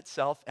death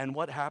itself and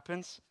what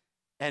happens,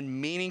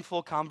 and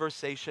meaningful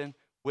conversation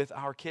with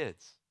our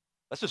kids.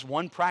 That's just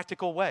one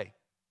practical way.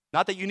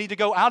 Not that you need to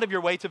go out of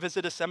your way to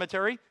visit a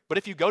cemetery, but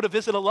if you go to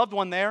visit a loved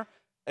one there,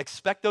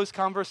 expect those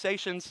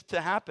conversations to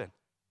happen.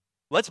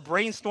 Let's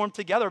brainstorm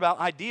together about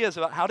ideas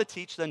about how to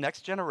teach the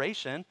next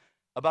generation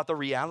about the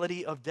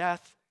reality of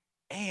death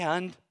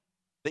and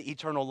the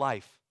eternal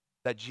life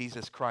that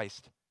Jesus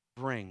Christ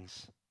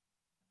brings.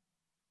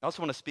 I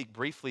also want to speak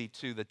briefly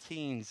to the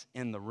teens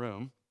in the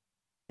room,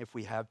 if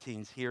we have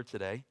teens here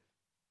today.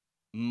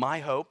 My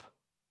hope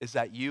is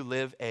that you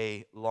live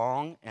a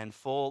long and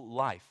full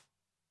life.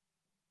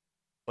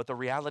 But the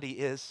reality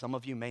is, some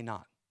of you may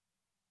not.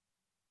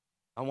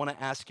 I want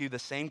to ask you the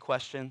same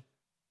question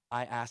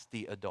I asked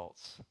the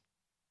adults.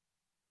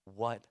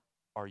 What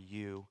are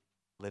you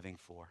living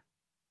for?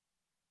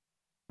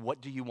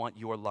 What do you want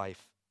your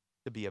life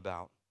to be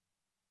about?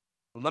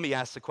 Let me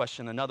ask the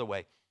question another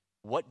way.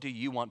 What do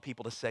you want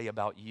people to say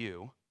about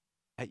you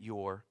at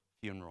your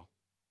funeral?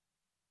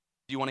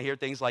 Do you want to hear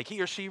things like,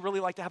 he or she really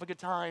liked to have a good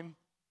time?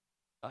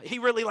 He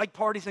really liked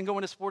parties and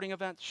going to sporting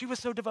events. She was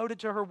so devoted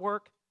to her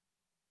work.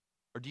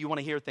 Or do you want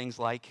to hear things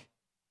like,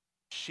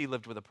 she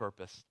lived with a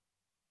purpose,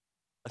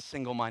 a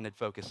single-minded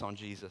focus on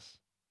Jesus?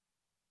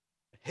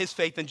 His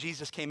faith in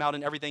Jesus came out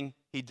in everything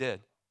he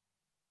did.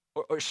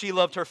 Or she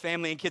loved her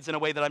family and kids in a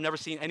way that I've never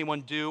seen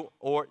anyone do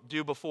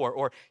before.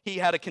 Or he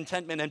had a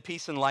contentment and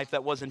peace in life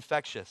that was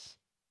infectious.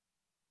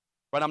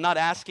 Right? I'm not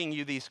asking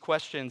you these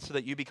questions so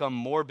that you become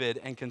morbid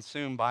and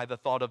consumed by the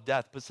thought of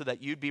death, but so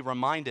that you'd be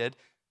reminded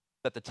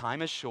that the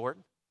time is short,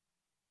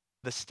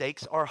 the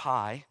stakes are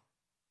high,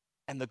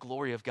 and the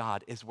glory of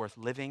God is worth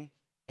living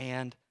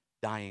and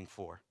dying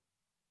for.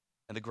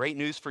 And the great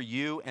news for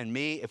you and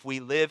me, if we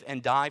live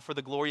and die for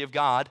the glory of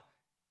God,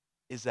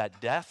 is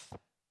that death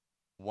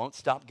won't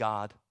stop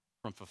God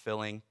from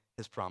fulfilling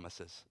his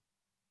promises.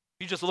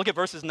 If you just look at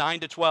verses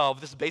 9 to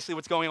 12, this is basically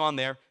what's going on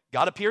there.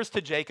 God appears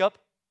to Jacob,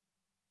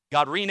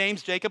 God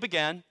renames Jacob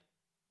again,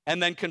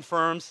 and then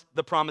confirms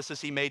the promises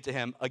he made to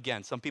him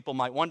again. Some people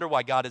might wonder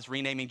why God is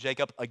renaming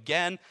Jacob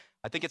again.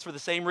 I think it's for the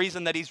same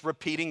reason that he's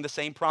repeating the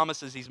same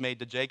promises he's made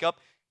to Jacob.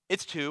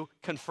 It's to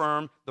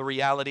confirm the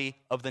reality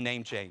of the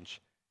name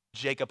change.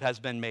 Jacob has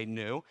been made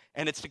new,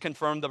 and it's to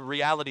confirm the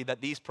reality that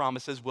these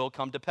promises will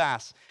come to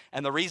pass.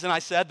 And the reason I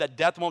said that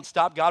death won't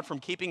stop God from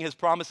keeping his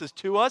promises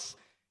to us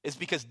is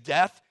because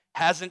death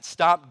hasn't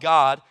stopped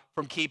God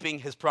from keeping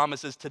his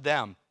promises to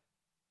them.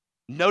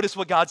 Notice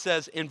what God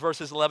says in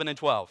verses 11 and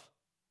 12.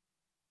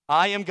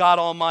 I am God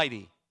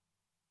Almighty.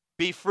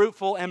 Be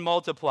fruitful and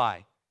multiply.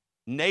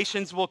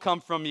 Nations will come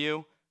from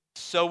you,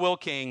 so will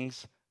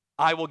kings.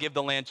 I will give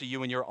the land to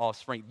you and your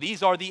offspring.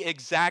 These are the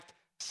exact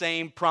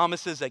same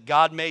promises that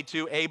God made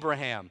to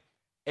Abraham.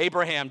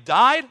 Abraham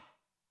died,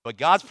 But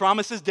God's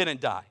promises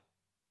didn't die.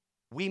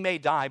 We may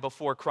die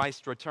before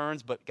Christ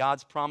returns, but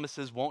God's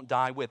promises won't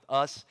die with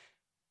us.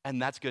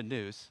 And that's good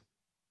news,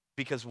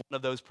 because one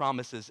of those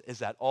promises is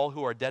that all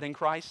who are dead in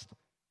Christ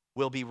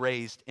will be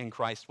raised in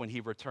Christ when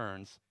he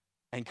returns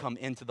and come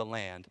into the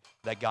land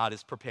that God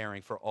is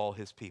preparing for all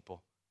his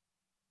people.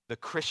 The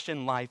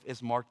Christian life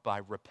is marked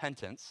by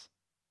repentance.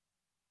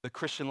 The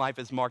Christian life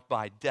is marked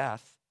by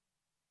death.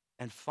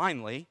 And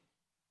finally,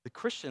 the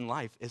Christian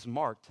life is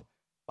marked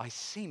by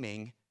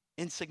seeming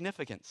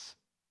insignificance.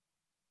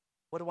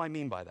 What do I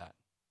mean by that?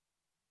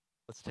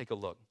 Let's take a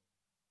look.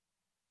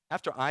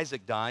 After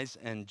Isaac dies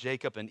and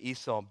Jacob and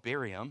Esau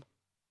bury him,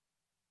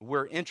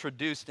 we're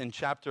introduced in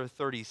chapter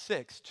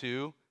 36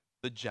 to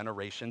the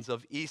generations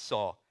of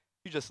Esau.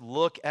 You just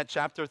look at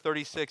chapter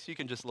 36, you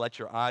can just let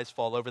your eyes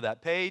fall over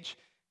that page.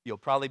 You'll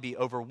probably be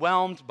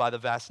overwhelmed by the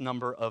vast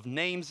number of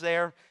names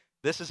there.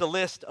 This is a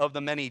list of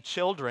the many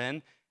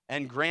children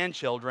and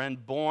grandchildren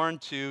born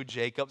to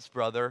Jacob's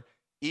brother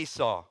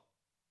Esau.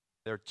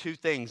 There are two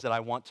things that I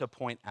want to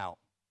point out.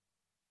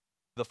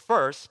 The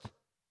first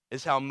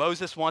is how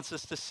Moses wants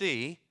us to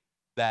see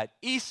that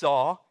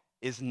Esau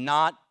is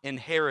not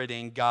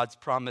inheriting God's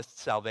promised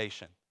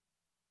salvation.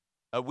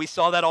 We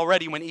saw that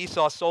already when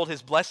Esau sold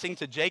his blessing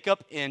to Jacob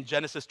in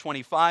Genesis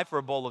 25 for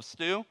a bowl of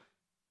stew.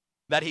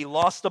 That he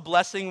lost the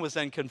blessing was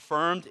then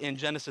confirmed in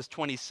Genesis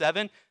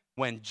 27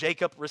 when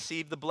Jacob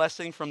received the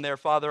blessing from their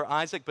father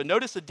Isaac. But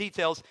notice the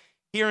details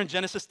here in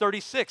Genesis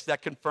 36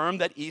 that confirm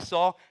that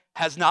Esau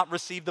has not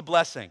received the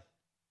blessing.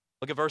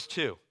 Look at verse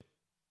 2.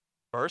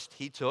 First,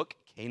 he took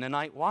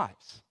Canaanite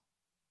wives.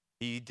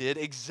 He did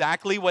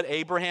exactly what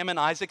Abraham and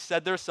Isaac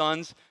said their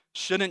sons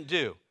shouldn't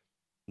do.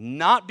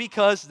 Not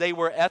because they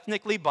were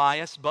ethnically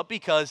biased, but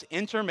because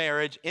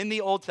intermarriage in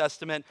the Old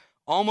Testament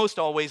almost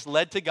always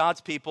led to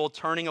God's people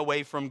turning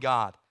away from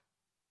God.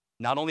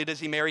 Not only does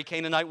he marry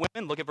Canaanite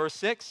women, look at verse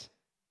 6.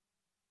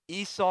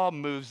 Esau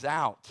moves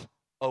out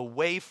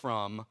away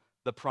from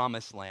the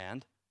promised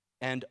land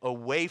and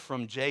away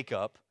from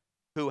Jacob,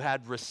 who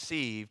had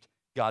received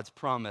God's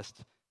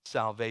promised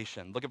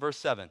salvation. Look at verse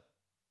 7.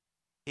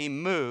 He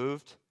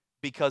moved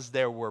because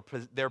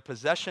their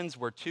possessions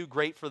were too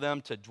great for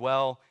them to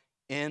dwell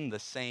in the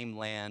same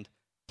land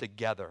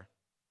together.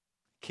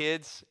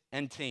 Kids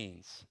and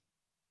teens,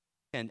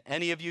 can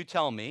any of you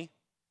tell me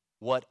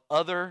what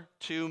other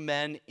two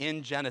men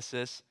in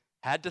Genesis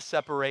had to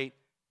separate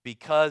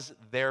because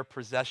their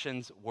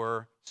possessions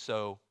were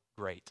so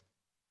great?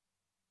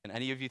 Can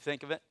any of you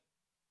think of it?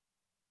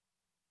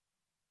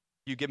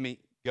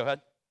 Go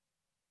ahead.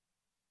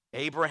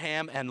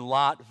 Abraham and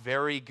Lot,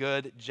 very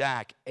good,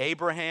 Jack.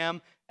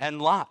 Abraham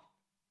and Lot.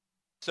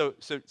 So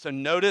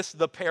notice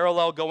the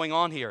parallel going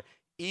on here.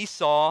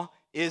 Esau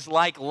is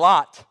like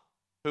Lot,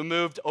 who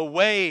moved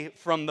away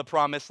from the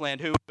promised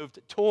land, who moved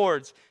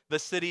towards the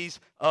cities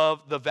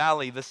of the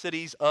valley, the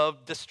cities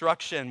of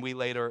destruction, we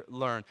later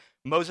learn.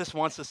 Moses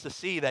wants us to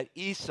see that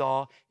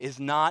Esau is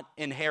not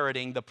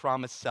inheriting the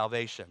promised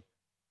salvation.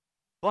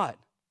 But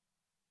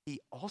he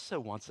also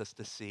wants us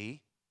to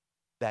see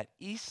that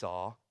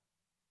Esau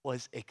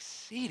was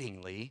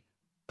exceedingly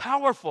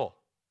powerful.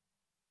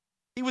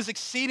 He was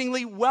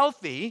exceedingly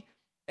wealthy,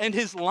 and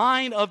his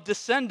line of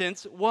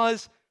descendants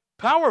was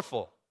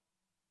powerful.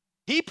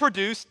 He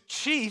produced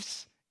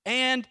chiefs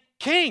and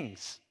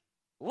kings,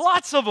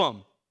 lots of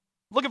them.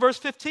 Look at verse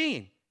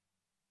 15.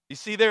 You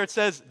see there it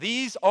says,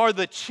 these are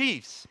the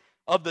chiefs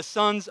of the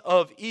sons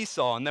of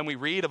Esau. And then we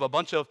read of a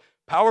bunch of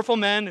powerful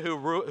men who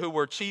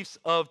were chiefs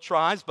of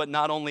tribes, but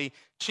not only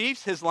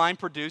chiefs, his line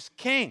produced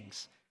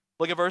kings.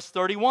 Look at verse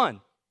 31.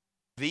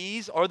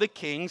 These are the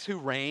kings who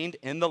reigned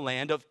in the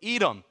land of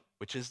Edom,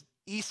 which is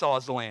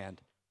Esau's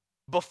land,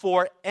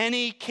 before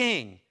any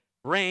king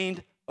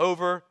reigned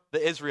over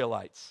the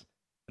Israelites.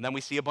 And then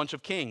we see a bunch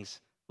of kings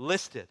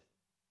listed.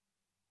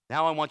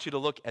 Now I want you to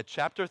look at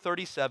chapter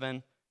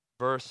 37,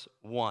 verse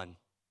 1.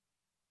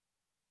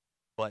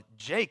 But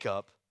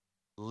Jacob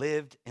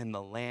lived in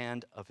the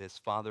land of his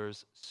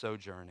father's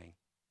sojourning,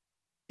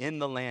 in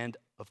the land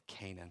of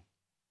Canaan.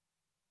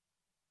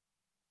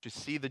 You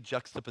see the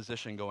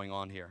juxtaposition going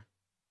on here.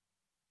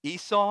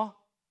 Esau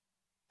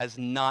has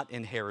not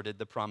inherited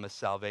the promised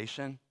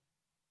salvation,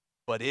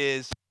 but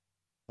is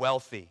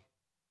wealthy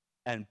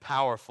and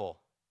powerful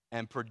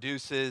and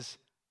produces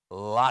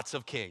lots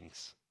of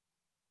kings,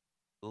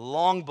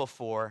 long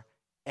before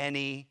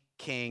any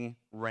king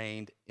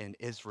reigned in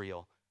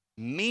Israel.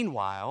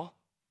 Meanwhile,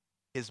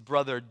 his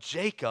brother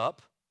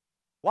Jacob,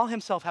 while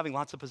himself having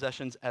lots of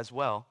possessions as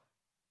well,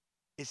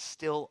 is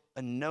still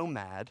a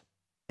nomad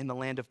in the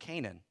land of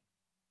Canaan,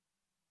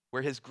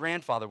 where his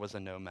grandfather was a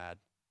nomad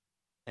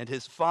and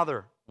his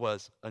father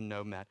was a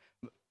nomad.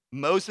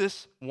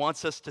 Moses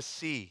wants us to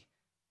see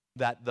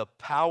that the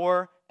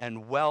power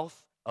and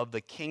wealth of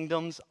the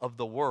kingdoms of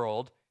the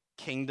world,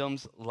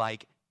 kingdoms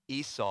like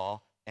Esau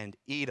and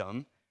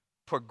Edom,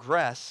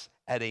 progress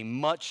at a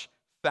much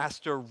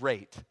faster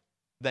rate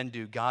than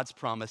do God's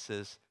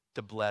promises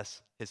to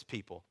bless his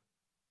people.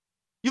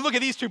 You look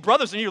at these two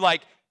brothers and you're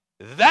like,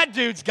 that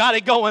dude's got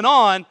it going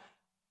on.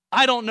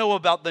 I don't know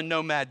about the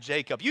nomad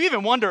Jacob. You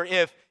even wonder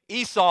if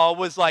Esau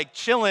was like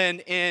chilling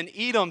in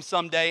Edom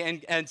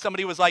someday and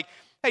somebody was like,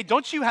 hey,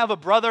 don't you have a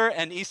brother?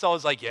 And Esau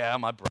was like, yeah,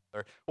 my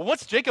brother. Well,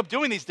 what's Jacob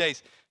doing these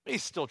days?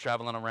 He's still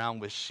traveling around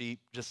with sheep,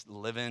 just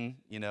living,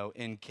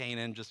 in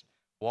Canaan, just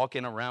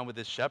walking around with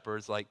his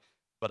shepherds. Like,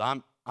 but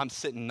I'm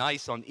sitting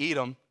nice on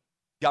Edom,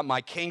 got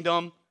my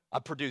kingdom. I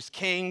produce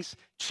kings.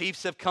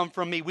 Chiefs have come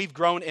from me. We've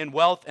grown in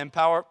wealth and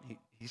power.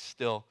 He's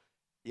still,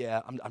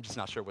 I'm just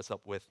not sure what's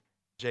up with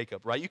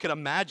Jacob, right? You can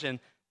imagine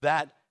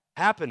that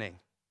happening.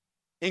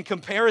 In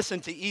comparison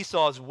to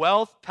Esau's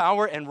wealth,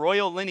 power, and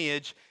royal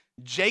lineage,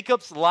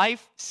 Jacob's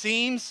life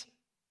seems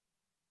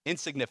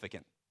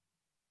insignificant.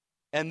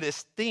 And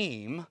this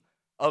theme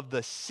of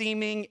the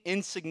seeming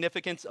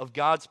insignificance of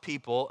God's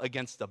people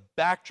against the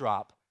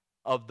backdrop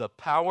of the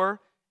power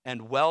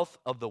and wealth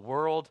of the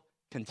world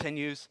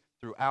continues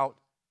throughout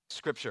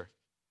Scripture.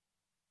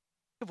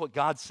 Think of what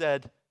God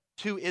said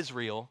to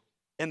Israel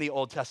in the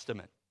Old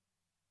Testament.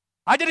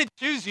 I didn't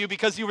choose you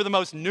because you were the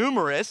most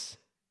numerous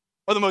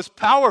or the most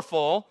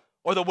powerful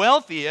or the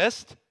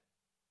wealthiest.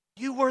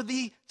 You were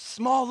the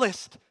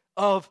smallest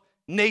of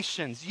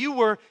nations. You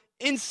were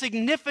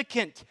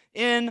insignificant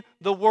in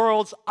the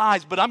world's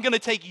eyes. But I'm going to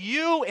take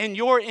you and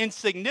your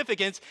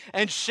insignificance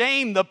and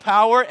shame the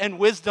power and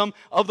wisdom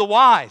of the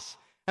wise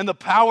and the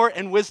power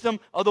and wisdom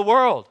of the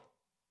world.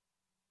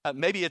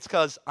 Maybe it's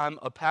because I'm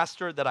a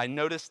pastor that I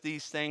notice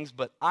these things,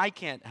 but I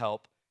can't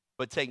help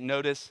but take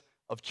notice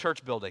of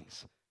church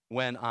buildings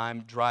when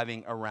I'm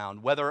driving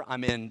around. Whether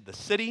I'm in the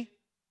city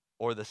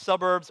or the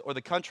suburbs or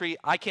the country,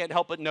 I can't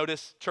help but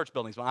notice church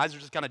buildings. My eyes are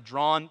just kind of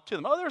drawn to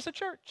them. Oh, there's a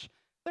church.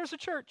 There's a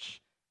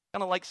church.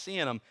 Kind of like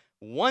seeing them.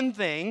 One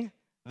thing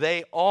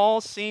they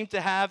all seem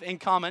to have in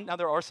common, now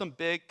there are some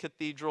big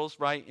cathedrals,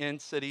 right, in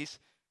cities,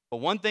 but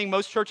one thing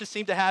most churches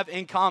seem to have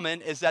in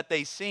common is that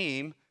they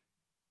seem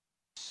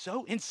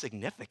so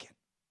insignificant,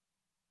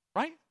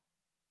 right?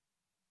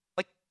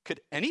 Like,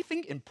 could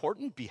anything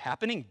important be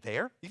happening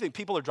there? You think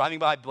people are driving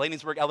by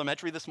Bladensburg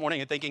Elementary this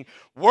morning and thinking,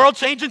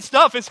 world-changing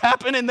stuff is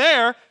happening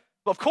there?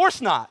 Of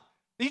course not.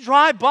 You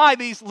drive by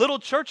these little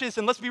churches,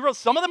 and let's be real,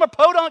 some of them are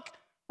podunk,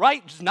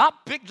 right? Just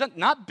not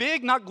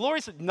big, not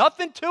glorious,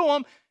 nothing to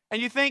them.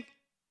 And you think,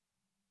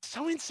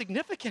 so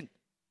insignificant.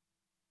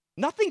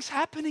 Nothing's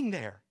happening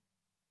there.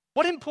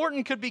 What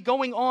important could be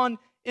going on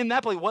in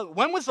that place?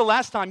 When was the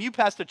last time you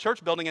passed a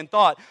church building and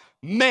thought,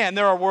 man,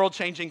 there are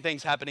world-changing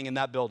things happening in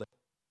that building?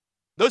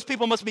 Those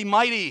people must be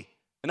mighty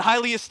and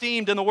highly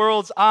esteemed in the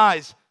world's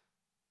eyes.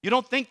 You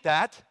don't think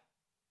that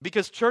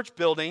because church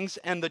buildings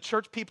and the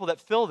church people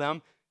that fill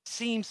them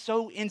seem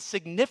so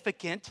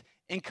insignificant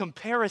in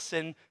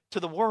comparison to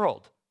the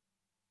world.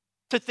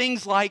 To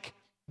things like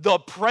the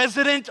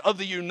President of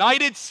the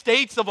United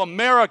States of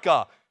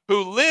America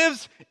who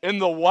lives in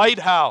the White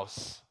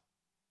House,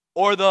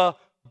 or the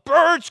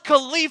Burj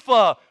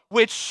Khalifa,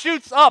 which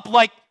shoots up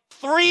like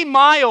 3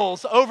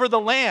 miles over the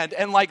land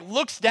and like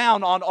looks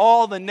down on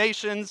all the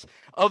nations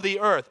of the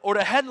earth, or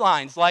to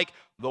headlines like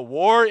the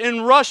war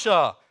in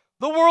Russia,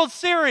 the World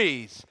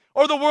Series,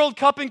 or the World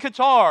Cup in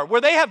Qatar,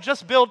 where they have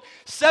just built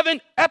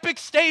 7 epic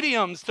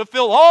stadiums to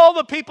fill all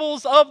the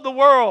peoples of the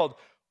world.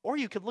 Or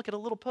you could look at a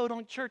little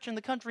podunk church in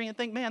the country and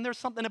think, man, there's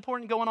something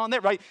important going on there,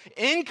 right?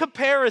 In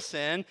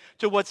comparison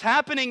to what's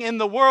happening in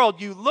the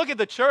world, you look at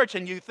the church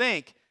and you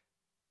think,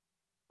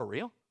 for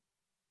real?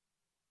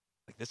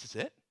 Like, this is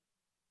it?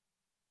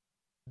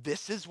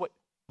 This is what,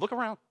 look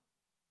around.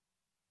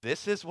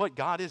 This is what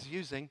God is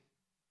using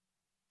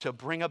to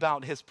bring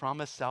about his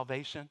promised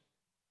salvation.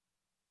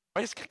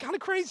 Right? It's kind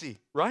of crazy,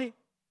 right?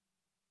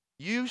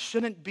 You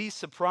shouldn't be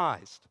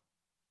surprised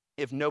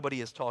if nobody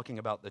is talking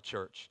about the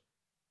church.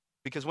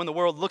 Because when the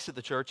world looks at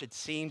the church, it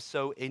seems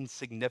so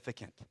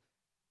insignificant.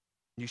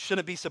 You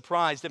shouldn't be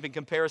surprised if in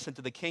comparison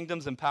to the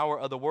kingdoms and power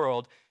of the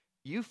world,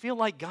 you feel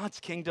like God's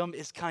kingdom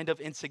is kind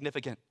of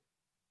insignificant.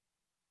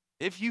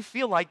 If you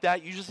feel like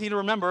that, you just need to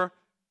remember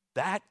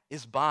that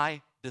is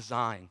by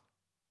design.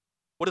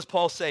 What does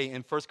Paul say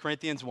in 1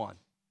 Corinthians 1?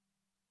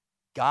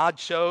 God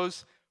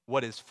chose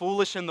what is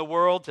foolish in the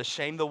world to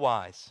shame the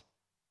wise.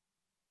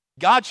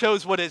 God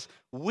chose what is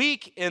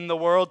weak in the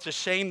world to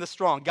shame the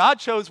strong. God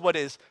chose what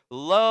is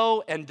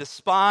low and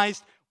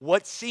despised,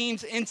 what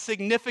seems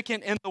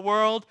insignificant in the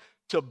world,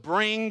 to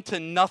bring to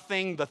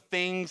nothing the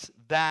things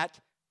that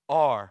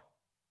are.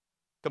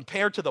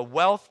 Compared to the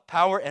wealth,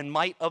 power, and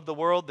might of the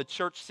world, the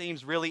church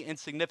seems really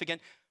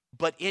insignificant,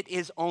 but it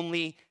is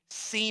only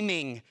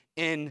seeming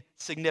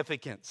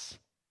insignificance,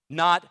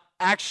 not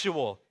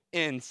actual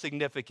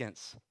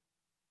insignificance.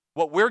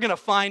 What we're going to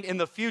find in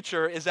the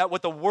future is that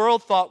what the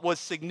world thought was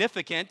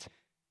significant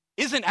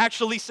isn't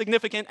actually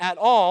significant at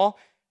all,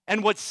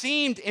 and what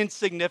seemed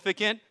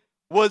insignificant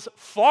was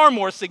far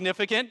more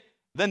significant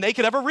than they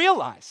could ever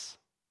realize.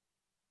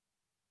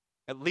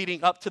 And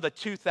leading up to the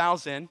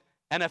 2000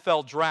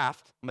 NFL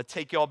draft, I'm going to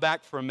take you all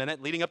back for a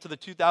minute. Leading up to the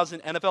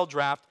 2000 NFL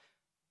draft,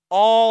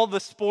 all the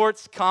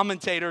sports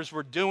commentators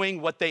were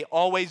doing what they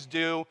always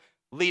do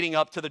leading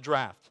up to the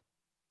draft.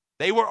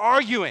 They were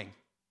arguing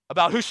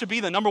about who should be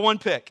the number 1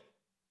 pick.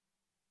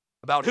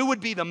 about who would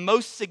be the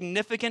most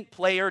significant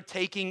player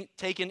taken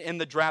in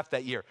the draft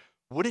that year.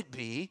 Would it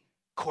be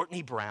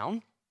Courtney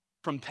Brown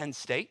from Penn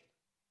State?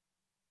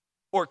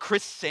 Or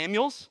Chris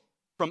Samuels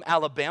from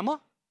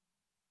Alabama?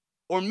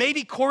 Or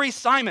maybe Corey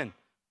Simon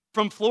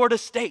from Florida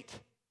State?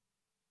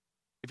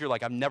 If you're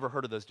like, I've never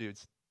heard of those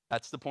dudes,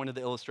 that's the point of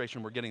the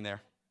illustration. We're getting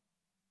there.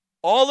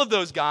 All of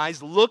those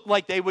guys look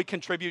like they would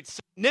contribute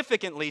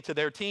significantly to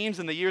their teams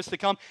in the years to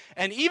come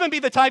and even be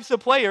the types of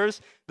players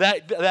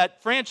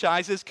that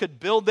franchises could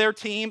build their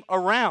team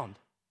around.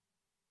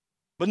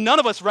 But none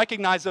of us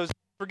recognize those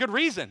for good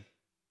reason.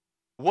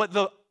 What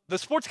the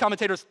sports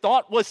commentators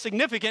thought was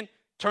significant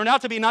turned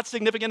out to be not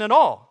significant at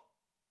all.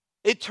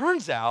 It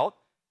turns out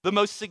the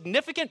most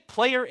significant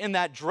player in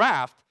that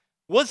draft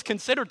was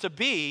considered to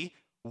be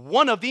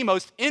one of the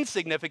most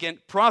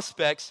insignificant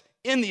prospects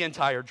in the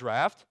entire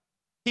draft.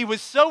 He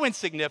was so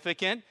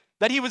insignificant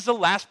that he was the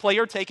last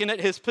player taken at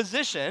his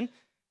position.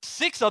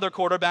 6 other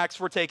quarterbacks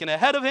were taken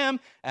ahead of him,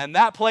 and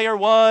that player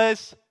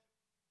was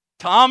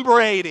Tom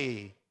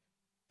Brady,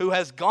 who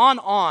has gone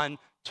on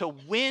to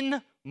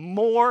win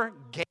more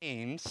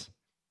games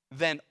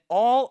than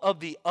all of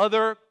the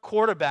other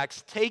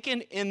quarterbacks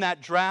taken in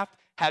that draft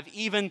have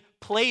even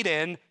played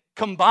in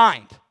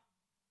combined.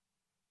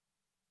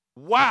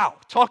 Wow,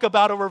 talk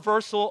about a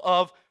reversal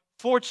of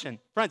fortune.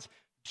 Friends,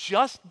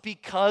 just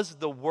because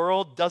the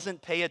world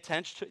doesn't pay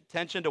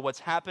attention to what's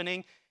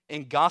happening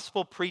in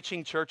gospel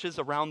preaching churches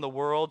around the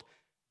world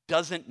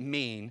doesn't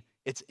mean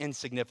it's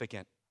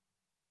insignificant.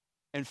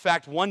 In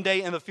fact, one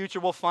day in the future,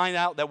 we'll find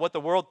out that what the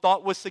world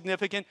thought was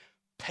significant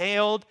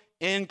paled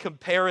in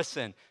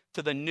comparison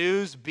to the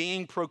news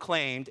being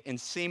proclaimed in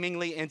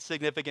seemingly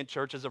insignificant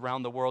churches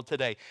around the world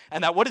today.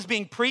 And that what is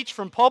being preached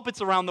from pulpits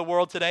around the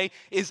world today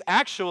is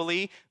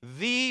actually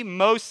the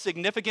most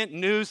significant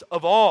news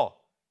of all.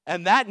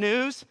 And that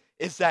news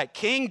is that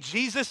King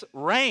Jesus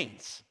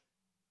reigns.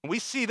 We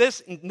see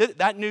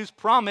that news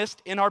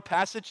promised in our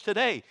passage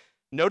today.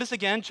 Notice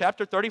again,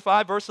 chapter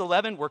 35, verse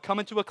 11. We're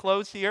coming to a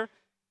close here.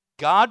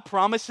 God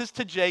promises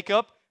to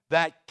Jacob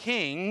that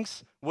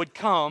kings would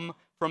come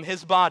from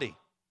his body.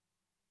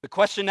 The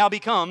question now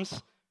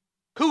becomes,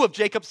 who of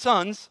Jacob's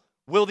sons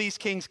will these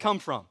kings come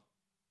from?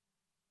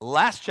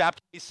 Last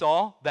chapter, we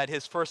saw that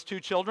his first 2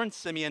 children,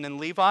 Simeon and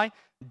Levi,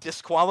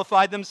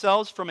 disqualified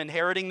themselves from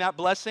inheriting that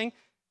blessing.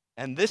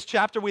 And this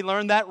chapter, we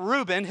learned that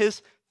Reuben,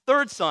 his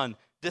 3rd son,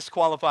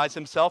 disqualifies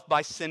himself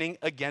by sinning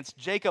against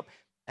Jacob.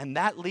 And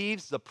that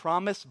leaves the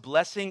promised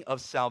blessing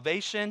of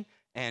salvation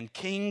and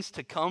kings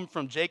to come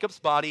from Jacob's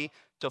body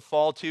to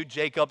fall to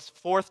Jacob's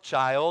 4th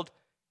child,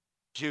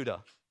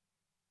 Judah.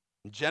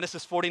 In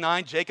Genesis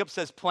 49, Jacob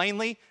says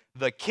plainly,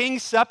 the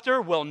king's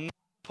scepter will not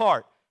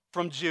depart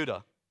from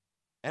Judah.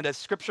 And as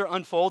Scripture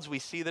unfolds, we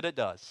see that it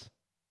does.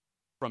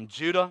 From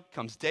Judah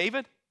comes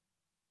David,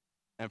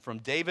 and from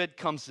David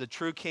comes the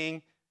true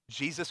king,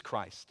 Jesus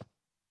Christ,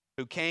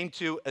 who came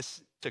to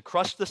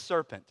crush the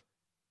serpent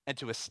and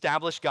to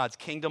establish God's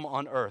kingdom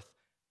on earth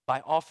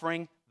by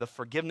offering the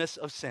forgiveness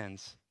of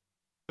sins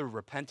through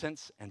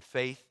repentance and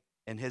faith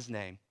in his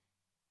name.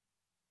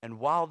 And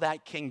while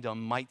that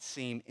kingdom might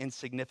seem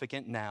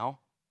insignificant now,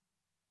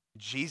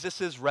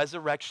 Jesus'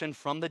 resurrection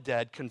from the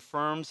dead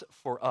confirms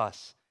for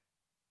us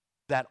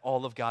that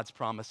all of God's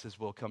promises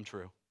will come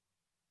true.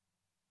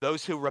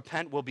 Those who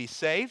repent will be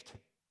saved.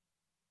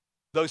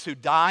 Those who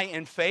die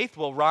in faith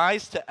will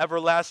rise to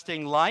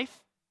everlasting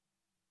life.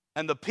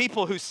 And the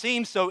people who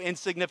seem so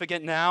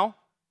insignificant now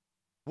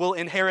will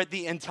inherit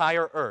the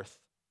entire earth,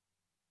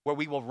 where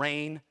we will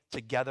reign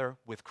together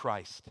with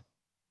Christ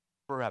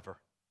forever.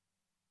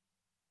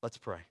 Let's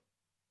pray.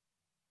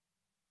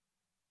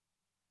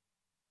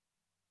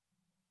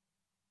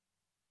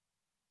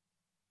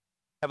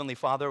 Heavenly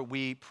Father,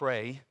 we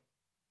pray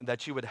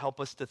that you would help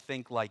us to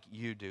think like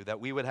you do, that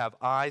we would have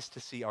eyes to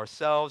see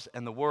ourselves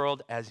and the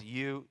world as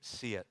you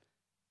see it,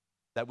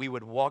 that we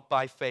would walk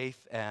by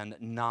faith and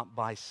not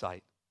by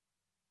sight.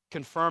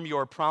 Confirm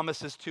your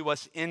promises to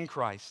us in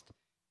Christ.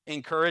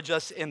 Encourage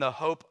us in the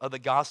hope of the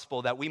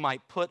gospel, that we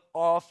might put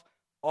off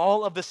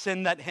all of the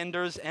sin that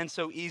hinders and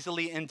so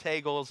easily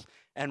entangles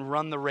and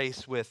run the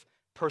race with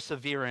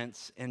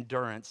perseverance,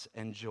 endurance,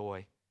 and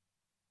joy.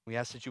 We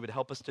ask that you would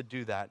help us to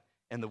do that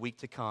in the week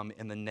to come,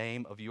 in the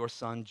name of your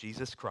Son,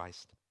 Jesus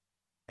Christ.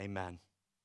 Amen.